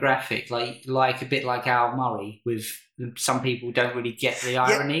demographic, like a bit like Al Murray, with some people don't really get the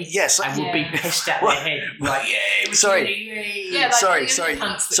irony. Yes, and would be pissed at their head, like, sorry. You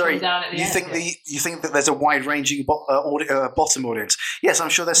think that there's a wide-ranging Bottom audience? Yes, I'm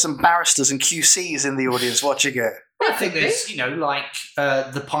sure there's some barristers and QCs in the audience watching it. I think there's,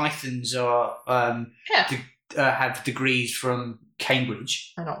 the Pythons are have degrees from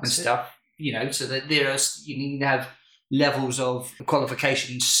Cambridge and stuff. So that you need to have levels of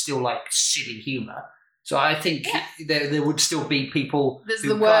qualifications still like silly humour. So I think there would still be people. There's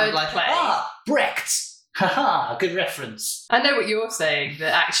the word play. Brecht. Haha, good reference. I know what you're saying.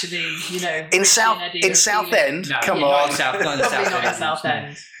 That actually, in Southend. Come on, not in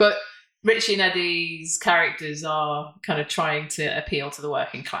Southend, but. Richie and Eddie's characters are kind of trying to appeal to the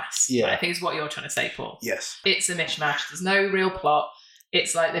working class. Yeah. I think is what you're trying to say, Paul. Yes. It's a mishmash. There's no real plot.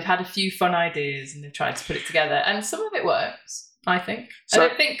 It's like they've had a few fun ideas and they've tried to put it together. And some of it works, I think. So, I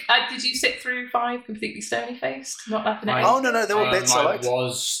don't think... did you sit through 5 completely stony-faced? Not laughing at Oh, no, there were bits I liked.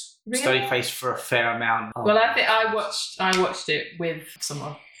 Was stony-faced for a fair amount. Well, I think I watched it with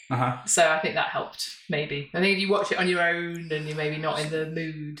someone. So I think that helped, maybe. I think if you watch it on your own and you're maybe not in the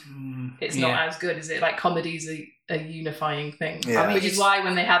mood, it's not as good, is it? Like, comedy's a unifying thing. Yeah. Which is why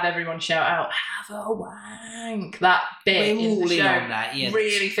when they have everyone shout out, have a wank, that bit in the show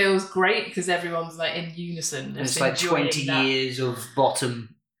really feels great, because everyone's like in unison. And it's like 20 years of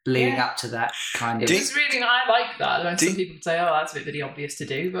Bottom leading up to that kind of... It's really... I like that. When some people say, that's a bit really obvious to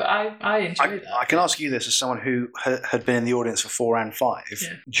do, but I enjoy that. I can ask you this as someone who had been in the audience for 4 and 5.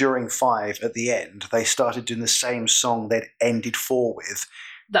 Yeah. During 5, at the end, they started doing the same song they'd ended 4 with.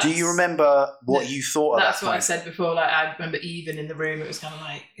 Do you remember what you thought of that? That's what I said before. Like, I remember even in the room, it was kind of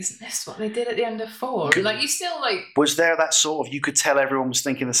like, isn't this what they did at the end of 4? Like, you still like... Was there that sort of, you could tell everyone was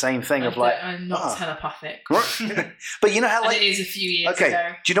thinking the same thing I'm not telepathic. But you know how, like... And it is a few years ago.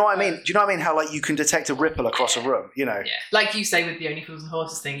 Do you know what I mean? Do you know what I mean? How, like, you can detect a ripple across a room, Yeah. Like you say with the Only Fools and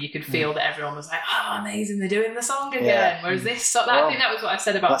Horses thing, you could feel that everyone was like, amazing, they're doing the song again. Yeah. Whereas this... I think that was what I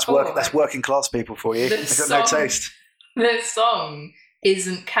said about 4. That's working class people for you. They've got no taste. The song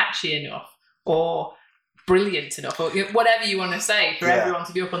isn't catchy enough or brilliant enough, or whatever you want to say, for everyone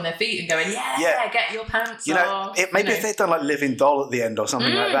to be up on their feet and going, get your pants off. Maybe if they'd done like Living Doll at the end or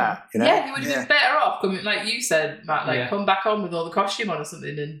something like that, Yeah, they would have been better off. Like you said, Matt, come back on with all the costume on or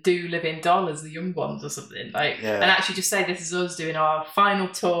something and do Living Doll as the young ones or something. And actually just say, this is us doing our final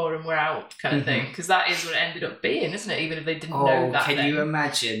tour and we're out kind of thing. Because that is what it ended up being, isn't it? Even if they didn't know that. Can you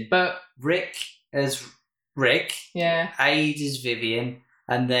imagine? But Rick as Rick, Aid as Vivian,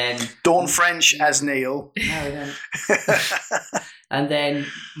 and then Dawn French as Neil. No, and then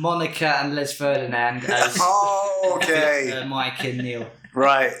Monica and Les Ferdinand as Mike and Neil.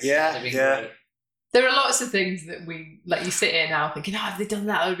 Right, yeah. Great. There are lots of things that we, like, you sit here now thinking, have they done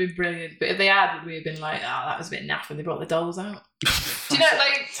that? That would have been brilliant. But if they had, we'd have been like, that was a bit naff when they brought the dolls out. Do you know,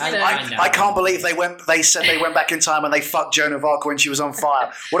 like, I can't believe they said they went back in time and they fucked Joan of Arc when she was on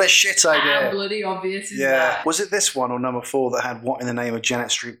fire. What a shit idea. How bloody obvious is that? Was it this one or number 4 that had what in the name of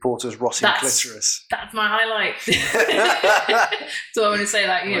Janet Street Porter's rotting clitoris? That's my highlight. So I want to say,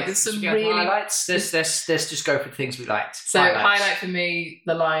 like, there's some really... highlights. Let's just go for things we liked. So highlight for me,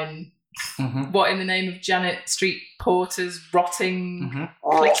 the line... What in the name of Janet Street Porter's rotting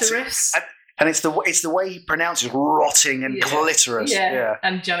clitoris? And it's the way he pronounces rotting and clitoris. Yeah.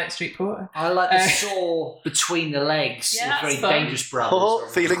 And Janet Street Porter. I like the saw between the legs. Yeah, very dangerous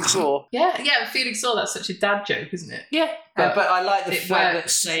brothers. Feeling sore. Yeah, feeling sore. That's such a dad joke, isn't it? Yeah. But I like the fact that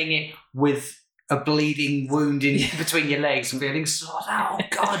saying it with a bleeding wound in between your legs and feeling oh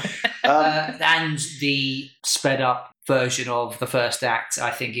god. And the sped up version of the first act,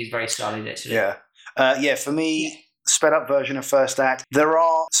 I think, is very stylish. Yeah. For me, sped up version of first act. There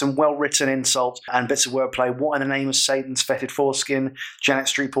are some well-written insults and bits of wordplay. What in the name of Satan's fetid foreskin? Janet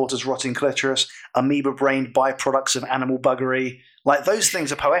Street Porter's rotting clitoris? Amoeba-brained byproducts of animal buggery? Like, those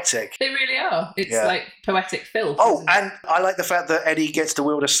things are poetic. They really are. It's like poetic filth. Oh, and I like the fact that Eddie gets to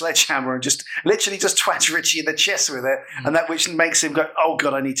wield a sledgehammer and just literally just twats Richie in the chest with it, and that which makes him go, oh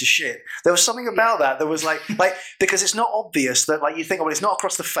god, I need to shit. There was something about that was like because it's not obvious that, like, you think, it's not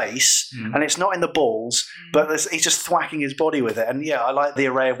across the face and it's not in the balls, but he's just thwacking his body with it. And yeah, I like the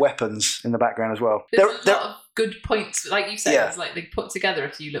array of weapons in the background as well. There's a lot of good points, like you said. It's like they put together a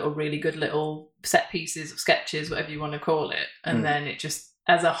few little really good little set pieces of sketches, whatever you want to call it, and then it just,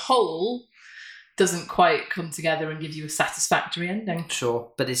 as a whole, doesn't quite come together and give you a satisfactory ending.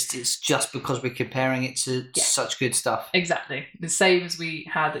 Sure, but it's just because we're comparing it to such good stuff. Exactly. The same as we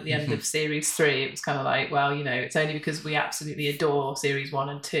had at the end of Series 3. It was kind of like, well, it's only because we absolutely adore Series 1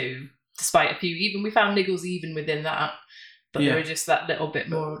 and 2, despite a few, we found niggles even within that. But there were just that little bit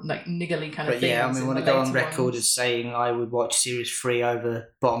more like niggly kind of things. Yeah, I want to go on record as saying I would watch Series 3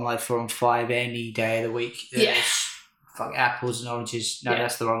 over Bottom Line 4 and 5 any day of the week. Fuck apples and oranges. No,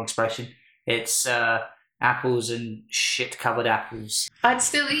 that's the wrong expression. It's apples and shit-covered apples. I'd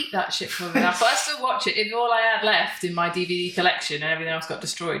still eat that shit-covered apple. I'd still watch it. If all I had left in my DVD collection and everything else got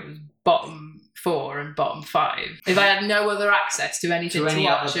destroyed was Bottom 4 and Bottom 5. If I had no other access to anything to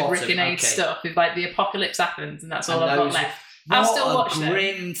watch of Rick and Aid stuff, if like the apocalypse happens and that's all I've got left, I'll still watch them. What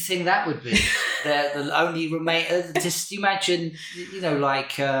a grim thing that would be. the only remain. Just imagine,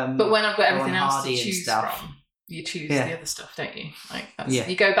 but when I've got everything else Hardy to choose from, you choose the other stuff, don't you? Like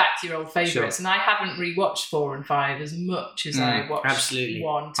you go back to your old favourites, and I haven't rewatched 4 and 5 as much as I watched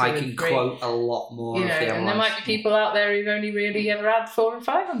 1, 2, I and can 3. quote a lot more. Of the other and there might be people out there who've only really ever had 4 and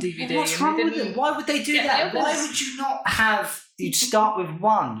 5 on DVD. What's wrong with them? Why would they do that? Why would you not have? You'd start with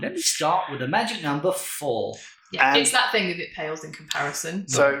 1. Let me start with the magic number 4. Yeah, it's that thing if it pales in comparison.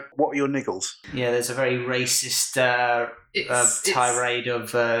 So, what were your niggles? Yeah, there's a very racist tirade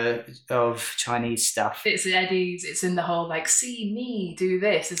of Chinese stuff. It's Eddie's. It's in the whole see me do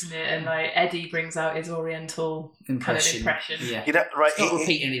this, isn't it? And Eddie brings out his Oriental impression. Yeah, right. Not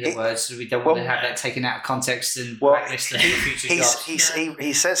repeat any of the words, so we don't want to have that taken out of context and blacklist the future jobs. He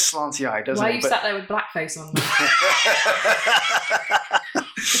says slanty eye, doesn't he? Why you sat there with blackface on?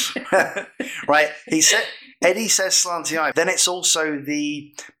 Right. Eddie says slanty eye. Then it's also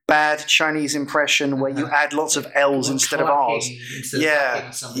the bad Chinese impression where you add lots of L's instead of R's.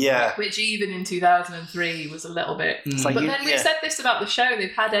 Yeah. Which even in 2003 was a little bit. But then we said this about the show. They've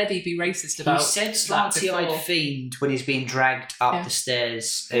had Eddie be racist about. He said slanty-eyed fiend when he's being dragged up the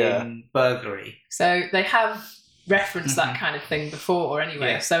stairs in Burglary. So they have referenced that kind of thing before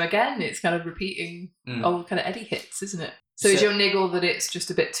anyway. So again, it's kind of repeating old kind of Eddie hits, isn't it? So is your niggle that it's just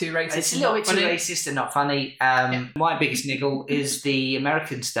a bit too racist? It's a little bit too racist and not funny. My biggest niggle is the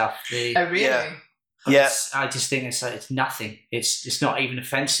American stuff. Oh, really? Yeah. I just think it's nothing. It's not even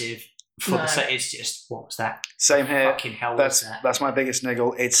offensive. It's just, what was that? Same here. Fucking hell was that? That's my biggest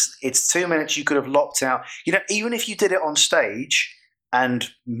niggle. It's 2 minutes you could have lopped out. Even if you did it on stage and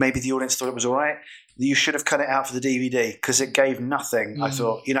maybe the audience thought it was all right, you should have cut it out for the DVD because it gave nothing. I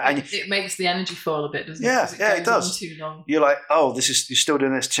thought, and it makes the energy fall a bit, doesn't it? Yeah, it does. Too long. You're like, you're still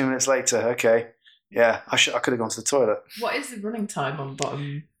doing this 2 minutes later. Okay, yeah, I could have gone to the toilet. What is the running time on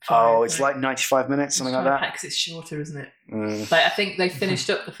Bottom 5? Oh, it's like 95 minutes, something like that. Because it's shorter, isn't it? I think they finished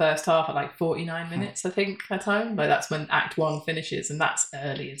up the first half at 49 minutes. I think per time. That's when Act 1 finishes, and that's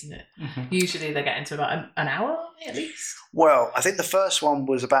early, isn't it? Usually they get into about an hour at least. Well, I think the first one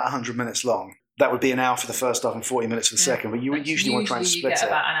was about 100 minutes long. That would be an hour for the first half and 40 minutes for the second, but you usually want to try and split it. You get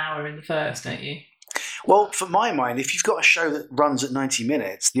about an hour in the first, don't you? Well, for my mind, if you've got a show that runs at 90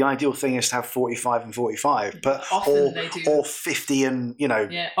 minutes, the ideal thing is to have 45 and 45, but or 50 and,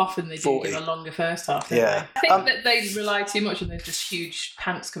 Yeah, often they 40. do a longer first half. Yeah. I think that they rely too much on those just huge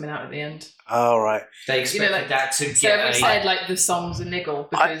pants coming out at the end. Oh, right. They expected that to get... So we said, the song's a niggle,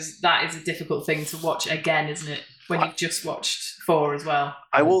 because that is a difficult thing to watch again, isn't it? When you've just watched 4 as well.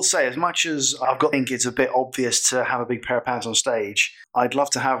 I will say, as much as think it's a bit obvious to have a big pair of pants on stage, I'd love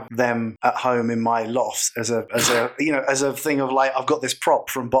to have them at home in my loft as a thing of I've got this prop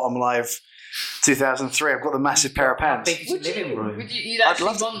from Bottom Live 2003. I've got the massive pair of pants. Living room. You'd actually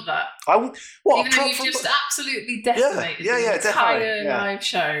want that? I would. What? Even though you've just absolutely decimated the entire live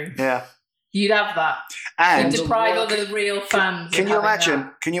show. Yeah. You'd have that. And You'd deprive other real fans. can of you having imagine?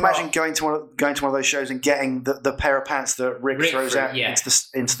 that. Can you imagine going to one of those shows and getting the pair of pants that Rick throws out yeah. into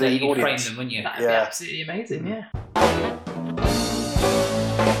Then the you could frame audience? them, wouldn't you? That'd be Yeah. absolutely amazing. Yeah.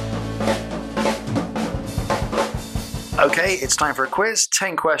 Okay, it's time for a quiz.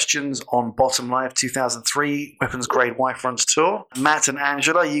 10 questions on Bottom Live 2003 Weapons Grade Y-Fronts Tour. Matt and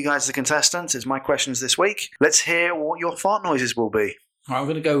Angela, you guys are the contestants. It's my questions this week. Let's hear what your fart noises will be. Right, I'm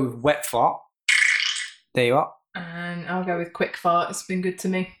going to go with wet fart. There you are. And I'll go with quick fart. It's been good to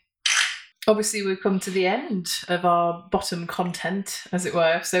me. Obviously, we've come to the end of our bottom content, as it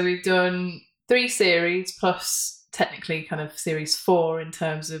were. So we've done 3 series plus technically kind of series 4 in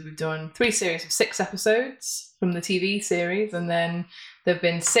terms of we've done 3 series of 6 episodes from the TV series, and then there have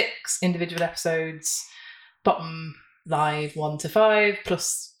been 6 individual episodes, bottom live 1 to 5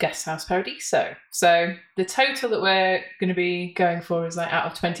 plus Guest House Paradiso. So the total that we're going to be going for is like out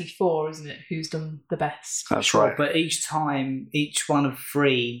of 24, isn't it? Who's done the best? That's right. But each time, each one of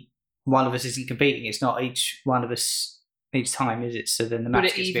 3, one of us isn't competing. It's not each one of us each time, is it? So then the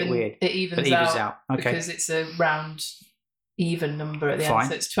maths gets a bit weird. It evens, But it evens out. Okay. because it's a round even number at the Fine. end,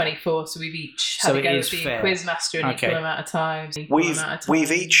 so it's 24. So we've each So had it to go is as being fair. quizmaster an Okay. equal amount of times. equal amount of times.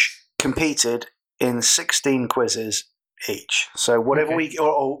 We've each competed in 16 quizzes each. So whatever Okay.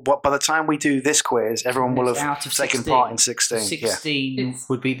 by the time we do this quiz, everyone will It's have out of taken 16. part in 16. 16 It's-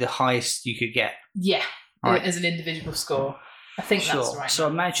 would be the highest you could get. Yeah, Right. as an individual score. I think Sure. that's right. So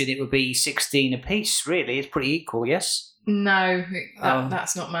imagine it would be 16 apiece, really. It's pretty equal, yes? No, Oh.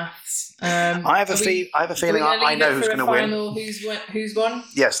 that's not maths. I have a feeling I know who's going to win. Who's won?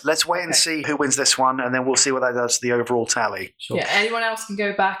 Yes, let's wait and Okay. see who wins this one, and then we'll see what that does to the overall tally. Sure. Yeah, anyone else can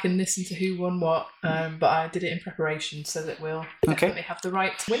go back and listen to who won what, but I did it in preparation so that we'll definitely have the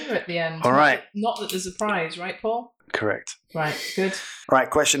right winner at the end. All right. Not that there's a prize, right, Paul? Correct. Right, good. Right,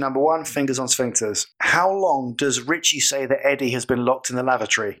 question number 1, fingers on sphincters. How long does Richie say that Eddie has been locked in the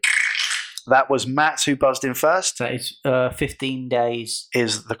lavatory? That was Matt who buzzed in first. That is 15 days.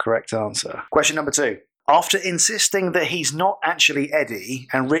 Is the correct answer. Question number 2. After insisting that he's not actually Eddie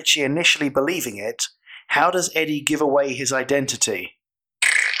and Richie initially believing it, how does Eddie give away his identity?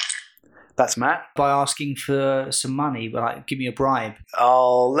 That's Matt. By asking for some money, like, give me a bribe.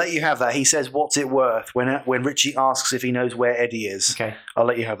 I'll let you have that. He says, "What's it worth?" when Richie asks if he knows where Eddie is. Okay. I'll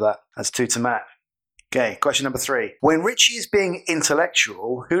let you have that. That's 2 to Matt. Okay, question number 3. When Richie is being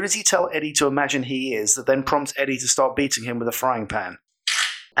intellectual, who does he tell Eddie to imagine he is that then prompts Eddie to start beating him with a frying pan?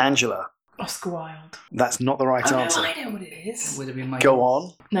 Angela. Oscar Wilde. That's not the right Oh, answer. no, I know what it is. Would have been my Go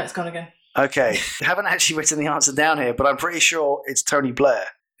on. No, it's gone again. Okay. I haven't actually written the answer down here, but I'm pretty sure it's Tony Blair.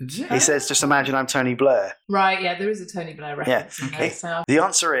 He says, just imagine I'm Tony Blair. Right, yeah, there is a Tony Blair reference in there. So. The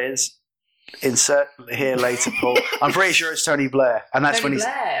answer is, insert here later, Paul. I'm pretty sure it's Tony Blair. And that's Tony when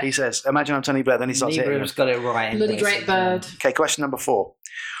Blair. he says, imagine I'm Tony Blair. Then he starts Neither hitting of us him. got it right. Bloody great bird. Okay, question number 4.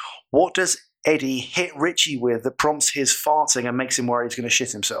 What does Eddie hit Richie with that prompts his farting and makes him worry he's going to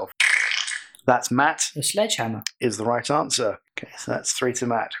shit himself? That's Matt. A sledgehammer. Is the right answer. Okay, so that's 3 to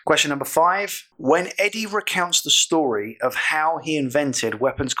Matt. Question number 5. When Eddie recounts the story of how he invented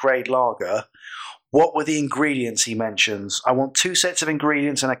weapons grade lager, what were the ingredients he mentions? I want 2 sets of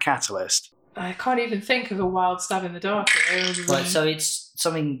ingredients and a catalyst. I can't even think of a wild stab in the dark here. other than- Right, so it's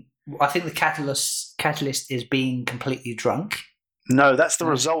something. I think the catalyst is being completely drunk. No, that's the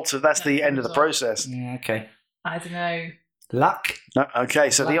result of, that's That's the the end of the result. process. Yeah, okay. I don't know. Luck. No, okay,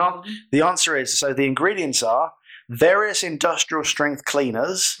 so the answer is, so the ingredients are various industrial strength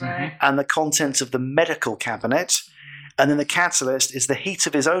cleaners Right. and the contents of the medical cabinet. And then the catalyst is the heat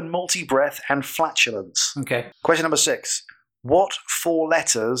of his own multi-breath and flatulence. Okay. Question number 6. What 4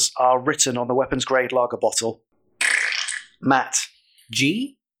 letters are written on the weapons grade lager bottle? Matt.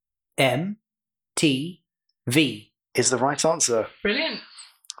 G M T V. Is the right answer. Brilliant.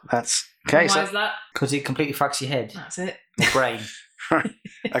 That's okay. Why So is that? Because it completely fucks your head, That's it. your brain.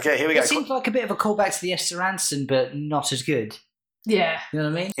 okay, here we go. It seems like a bit of a callback to the Esther Ranson, but not as good. Yeah. You know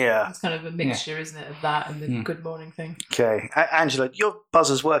what I mean? Yeah. It's kind of a mixture, isn't it, of that and the Mm. good morning thing. Okay, Angela, your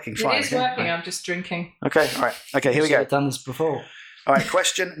buzzer's working fine. It is okay? working. I'm just drinking. Okay. All right. Okay. Here we Should go. have done this before. All right.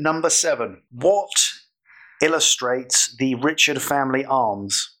 Question number 7. What illustrates the Richard family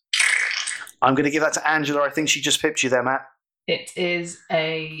arms? I'm going to give that to Angela. I think she just pipped you there, Matt. It is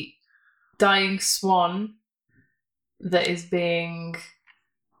a dying swan that is being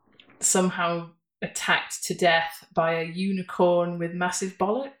somehow attacked to death by a unicorn with massive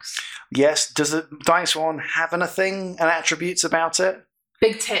bollocks. Yes. Does the dying swan have anything and attributes about it?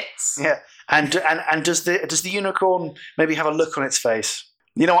 Big tits. Yeah. And does the unicorn maybe have a look on its face?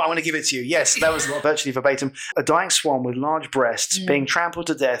 You know what? I'm going to give it to you. Yes, that was virtually verbatim. A dying swan with large breasts being trampled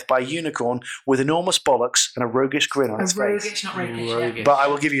to death by a unicorn with enormous bollocks and a roguish grin on its face. Roguish, not rakish. Roguish. But I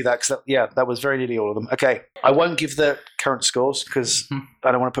will give you that because, that was very nearly all of them. Okay, I won't give the current scores because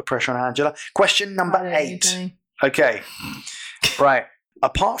I don't want to put pressure on Angela. Question number 8. Okay, right.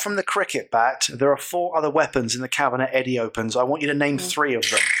 Apart from the cricket bat, there are 4 other weapons in the cabinet Eddie opens. I want you to name 3 of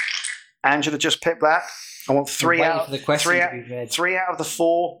them. Angela just picked that. I want 3 out. For the question to be read. 3 out of the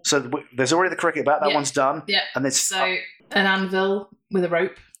 4. So there's already the cricket bat. That one's done. Yeah. And there's So an anvil with a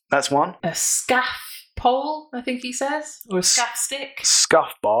rope. that's one. A scaff pole, I think he says, or a scaff stick.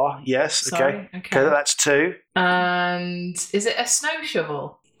 Scuff bar. Yes. Sorry, Okay. okay. That's 2. And is it a snow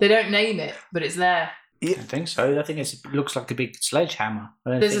shovel? They don't name it, but it's there. I don't think so. I think it looks like a big sledgehammer.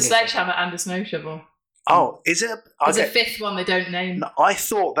 There's a sledgehammer and a snow shovel. Oh, is it? There's Okay. a 5th one they don't name. No, I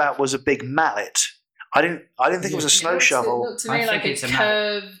thought that was a big mallet. I didn't think it was a snow shovel. It looked to me I like think a it's a mallet.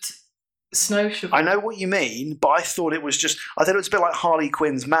 curved snow shovel. I know what you mean, but I thought it was a bit like Harley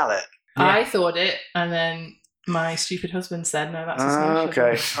Quinn's mallet. I thought it, and then my stupid husband said, no, that's a snow shovel.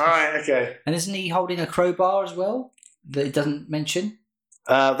 Okay. All right. Okay. And isn't he holding a crowbar as well that it doesn't mention?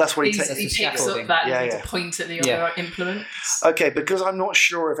 That's what he He takes. picks scaffolding. up that Yeah, and yeah. to point at the other implements. Okay, because I'm not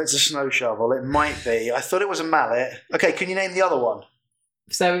sure if it's a snow shovel. It might be. I thought it was a mallet. Okay, can you name the other one?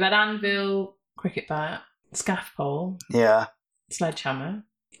 So we've had anvil, cricket bat, scaff pole, Yeah. sledgehammer.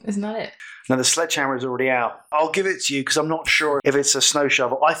 Isn't that it? No, the sledgehammer is already out. I'll give it to you because I'm not sure if it's a snow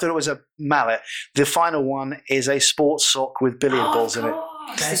shovel. I thought it was a mallet. The final one is a sports sock with billiard balls in it.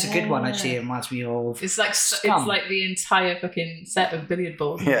 That's a good one, actually. It reminds me of... It's like Scum. it's like the entire fucking set of billiard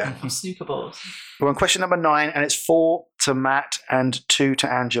balls. Yeah. Or snooker balls. We're on question number 9, and it's 4 to Matt and 2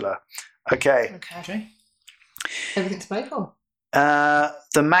 to Angela. Okay. Okay. Everything to play for.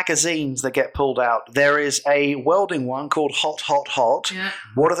 The magazines that get pulled out. There is a welding one called Hot, Hot, Hot. Yeah.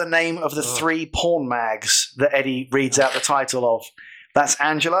 What are the name of the 3 porn mags that Eddie reads out the title of? That's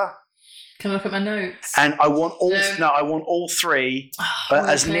Angela. Can I look at my notes? And I want all No. I want all 3 Oh,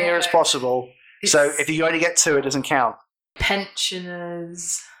 as okay. near as possible. So It's if you only get 2, it doesn't count.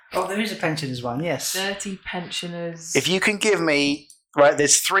 pensioners, Oh, there is a pensioners one, yes. 30 pensioners. If you can give me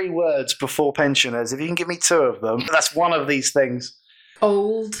there's 3 words before pensioners. If you can give me 2 of them, that's one of these things.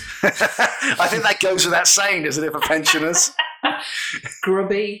 Old, I think that goes without saying, doesn't it, for pensioners?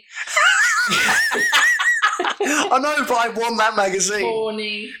 grubby, I know, but I won that magazine.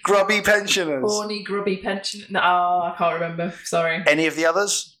 horny, Grubby pensioners. grubby pension. No, I can't remember. Sorry. Any of the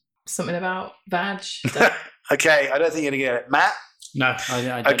others? Something about vag. Okay, I don't think you're going to get it. Matt? No, I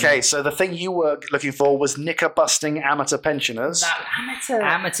don't Okay, know. so the thing you were looking for was knicker-busting amateur pensioners. That amateur.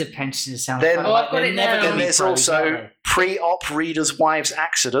 Amateur pensioners sound Then- fun. Oh, I've got They're it never now. gonna Then be there's pros, also are they? pre-op readers' wives'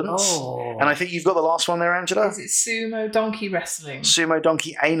 accidents. Oh. And I think you've got the last one there, Angela? Is it sumo donkey wrestling? Sumo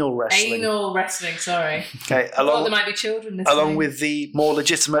donkey anal wrestling. Anal wrestling, sorry. Okay, I thought along, there might be children listening. along with the more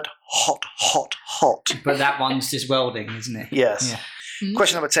legitimate hot, hot, hot. But that one's just welding, isn't it? Yes. Yeah. Hmm?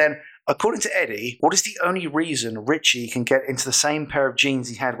 Question number 10. According to Eddie, what is the only reason Richie can get into the same pair of jeans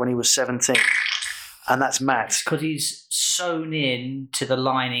he had when he was 17? And that's Matt. Because he's sewn in to the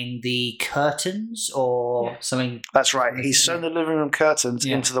lining the curtains or Yeah. something. That's right. He's sewn the living room curtains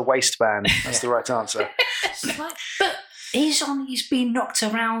Yeah. into the waistband. That's the right answer. It's like, but he's been knocked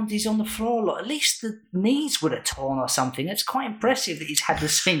around, he's on the floor a lot. At least the knees would have torn or something. It's quite impressive that he's had the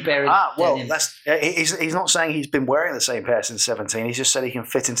same pair of Well, denim. that's he's not saying he's been wearing the same pair since 17. He's just said he can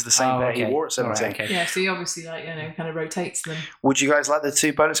fit into the same Oh, pair he okay. wore at 17. All right, okay. Yeah, so he obviously kind of rotates them. Would you guys like the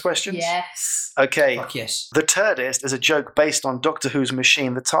 2 bonus questions? Yes. Okay. Fuck yes. The TARDIS is a joke based on Doctor Who's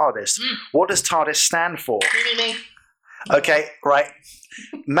machine, the TARDIS. What does TARDIS stand for? Me. Okay, right.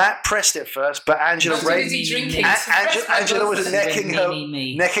 Matt pressed it first, but Angela Not too raised. busy drinking. Angela was necking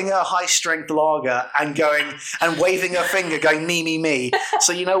her high strength lager and waving her finger, going me.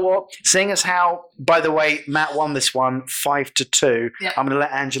 So you know what? Seeing as how, by the way, Matt won this one 5-2. Yeah. I'm going to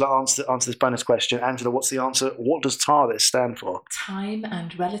let Angela answer this bonus question. Angela, what's the answer? What does TARDIS stand for? Time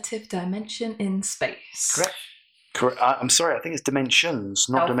and relative dimension in space. Correct. I'm sorry, I think it's dimensions,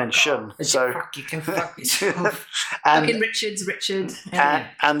 not Oh, dimension. It's So, fuck, you can fuck yourself. Fucking and, Richard. Yeah.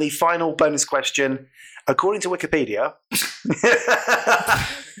 and the final bonus question, according to Wikipedia,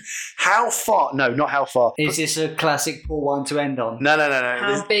 how far? No, not how far. Is this a classic poor one to end on? No.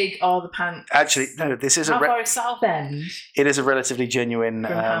 How This- big are the pants? actually, no. This is How far is Southend it is a relatively genuine.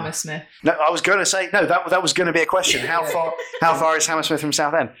 from Hammersmith? No, I was going to say no. That was going to be a question. How far is Hammersmith from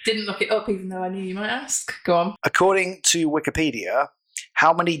Southend? Didn't look it up, even though I knew you might ask. Go on. According to Wikipedia,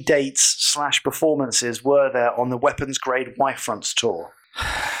 how many dates / performances were there on the Weapons Grade Y Fronts tour?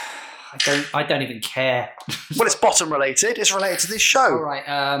 I don't even care. Well, it's bottom related. It's related to this show. All right,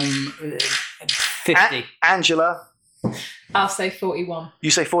 50. Angela, I'll say 41.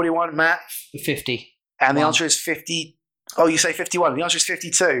 you say 41. Matt, 50. and the Wow. answer is 50. Oh, you say 51. The answer is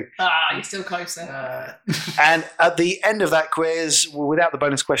 52. You're still closer. And at the end of that quiz, without the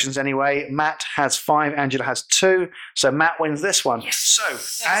bonus questions anyway, Matt has 5, Angela has 2. So Matt wins this one. So,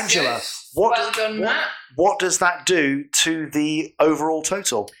 Angela, Well done, Matt. what does that do to the overall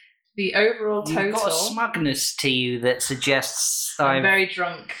total? The overall total. You've got a smugness to you that suggests I'm I'm very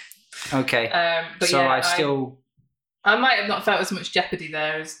drunk. okay. But so yeah, I I might have not felt as much jeopardy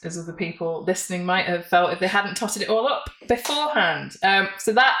there as other people listening might have felt if they hadn't totted it all up beforehand.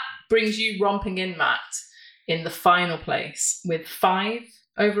 So that brings you romping in, Matt, in the final place with 5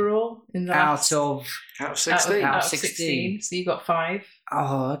 overall in the last, out of 16. out of 16. 16. So you got 5.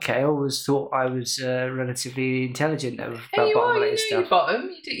 Oh, okay. I always thought I was relatively intelligent about Hey, you bottom are, related you know your stuff. bottom.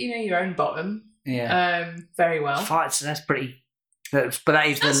 You know your own bottom. Yeah. Very well. Fight, so that's pretty. But that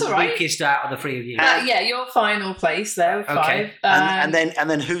is That's the all right. weakest out of the 3 of you. Yeah, your final place there with 5. Okay. And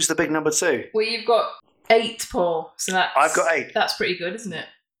then who's the big number 2? Well, you've got 8, Paul. So that's I've got 8. That's pretty good, isn't it?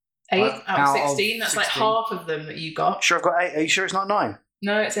 8 Out out of of 16. That's like 16. half of them that you got. Sure, I've got 8. Are you sure it's not 9?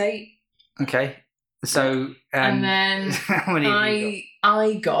 No, it's 8. Okay. So And then how many have you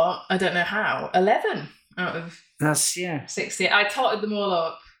I got, I don't know how, 11 out of got? That's 60. I totted them all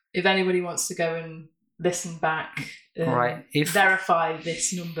up. If anybody wants to go and listen back, right. If verify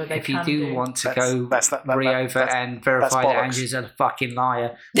this number, they if you can do want to go re over and verify that bollocks. Andrew's a fucking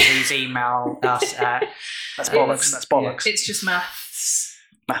liar, please email us at. That's bollocks. That's bollocks. It's just maths.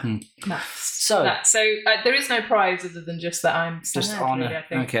 Maths. So there is no prize other than just that I'm just sad, honour. really, I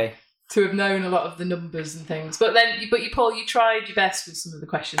think, Okay. to have known a lot of the numbers and things. But Paul, you tried your best with some of the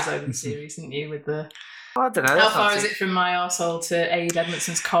questions over the series, didn't you? With the I don't know. how far is it from my arsehole to Abe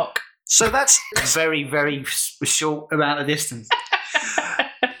Edmondson's cock? So that's Very, very short amount of distance.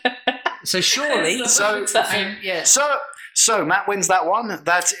 So surely, So- yeah. so Matt wins that one.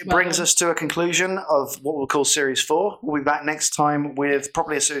 That brings us to a conclusion of what we'll call Series 4. We'll be back next time with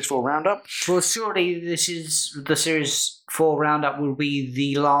probably a Series 4 roundup. Well, surely this is the Series 4 roundup will be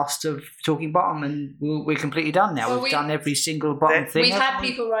the last of Talking Bottom, and we're completely done now. Well, We've done every single bottom thing. We've had haven't we?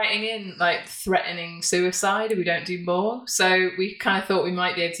 people writing in like threatening suicide if we don't do more. So we kind of thought we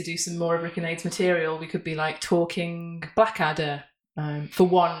might be able to do some more of Rick and Aid's material. We could be like talking Blackadder for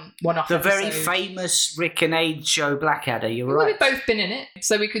one-off. The very episode. famous Rick and Aid show Blackadder. You're Well, right. they've both been in it,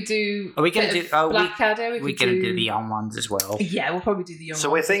 so we could do. Are we going to bit do? of Oh, Blackadder? we're going to do the young ones as well. Yeah, we'll probably do the young. So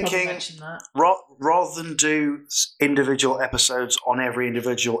ones. we're We'll probably thinking- mention that. Rather than do individual episodes on every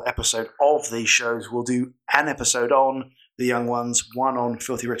individual episode of these shows, we'll do an episode on the young ones, one on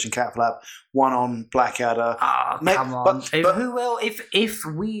Filthy Rich and Cat Flap, one on Blackadder. Oh, Mate, come on! but- Who will? If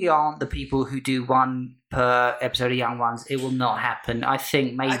we aren't the people who do one per episode of Young Ones, it will not happen. I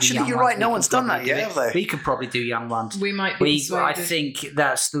think maybe. Actually, Young you're Ones, right, no we one's could done probably that yet, do have it. they? We could probably do Young Ones. We might be. I persuaded. think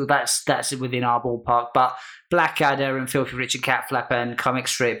that's within our ballpark. But Blackadder and Filthy Rich and Cat Flap and comic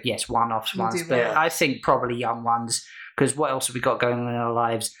strip, yes, one-offs We'll ones. do But that. I think probably Young Ones, because what else have we got going on in our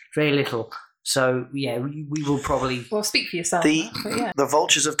lives? Very little. So yeah, we will probably. Well, speak for yourself. The- Matt, but yeah. The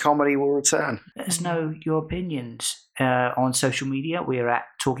vultures of comedy will return. Let us know your opinions on social media. We are at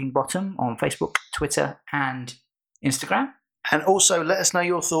Talking Bottom on Facebook, Twitter, and Instagram. And also, let us know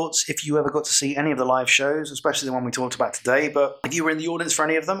your thoughts if you ever got to see any of the live shows, especially the one we talked about today. But if you were in the audience for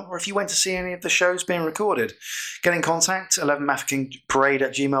any of them, or if you went to see any of the shows being recorded, get in contact,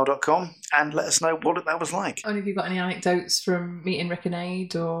 11mafekkingparade@gmail.com, and let us know what that was like. Only if you've got any anecdotes from meeting Rick and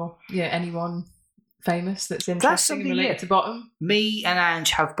Aid or anyone famous that's interesting and something, related yeah. to Bottom. Me and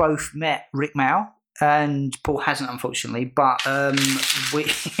Ange have both met Rick Mao, and Paul hasn't, unfortunately. But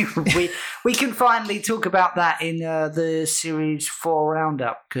we can finally talk about that in the Series 4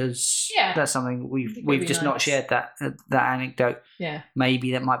 roundup, because Yeah. that's something think we've it'd be just not nice. shared that anecdote. Yeah.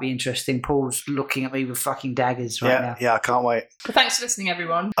 Maybe that might be interesting. Paul's looking at me with fucking daggers right now. Yeah, I can't wait. But thanks for listening,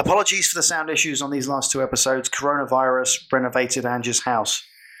 everyone. Apologies for the sound issues on these last 2 episodes. Coronavirus renovated Angie's house.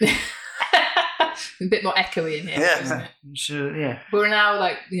 A bit more echoey in here. Yeah. Isn't it? Sure, yeah. We're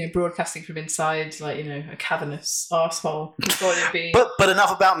now broadcasting from inside, a cavernous arsehole. We thought it'd be. But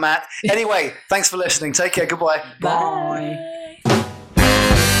enough about Matt. Anyway, thanks for listening. Take care. Goodbye. Bye.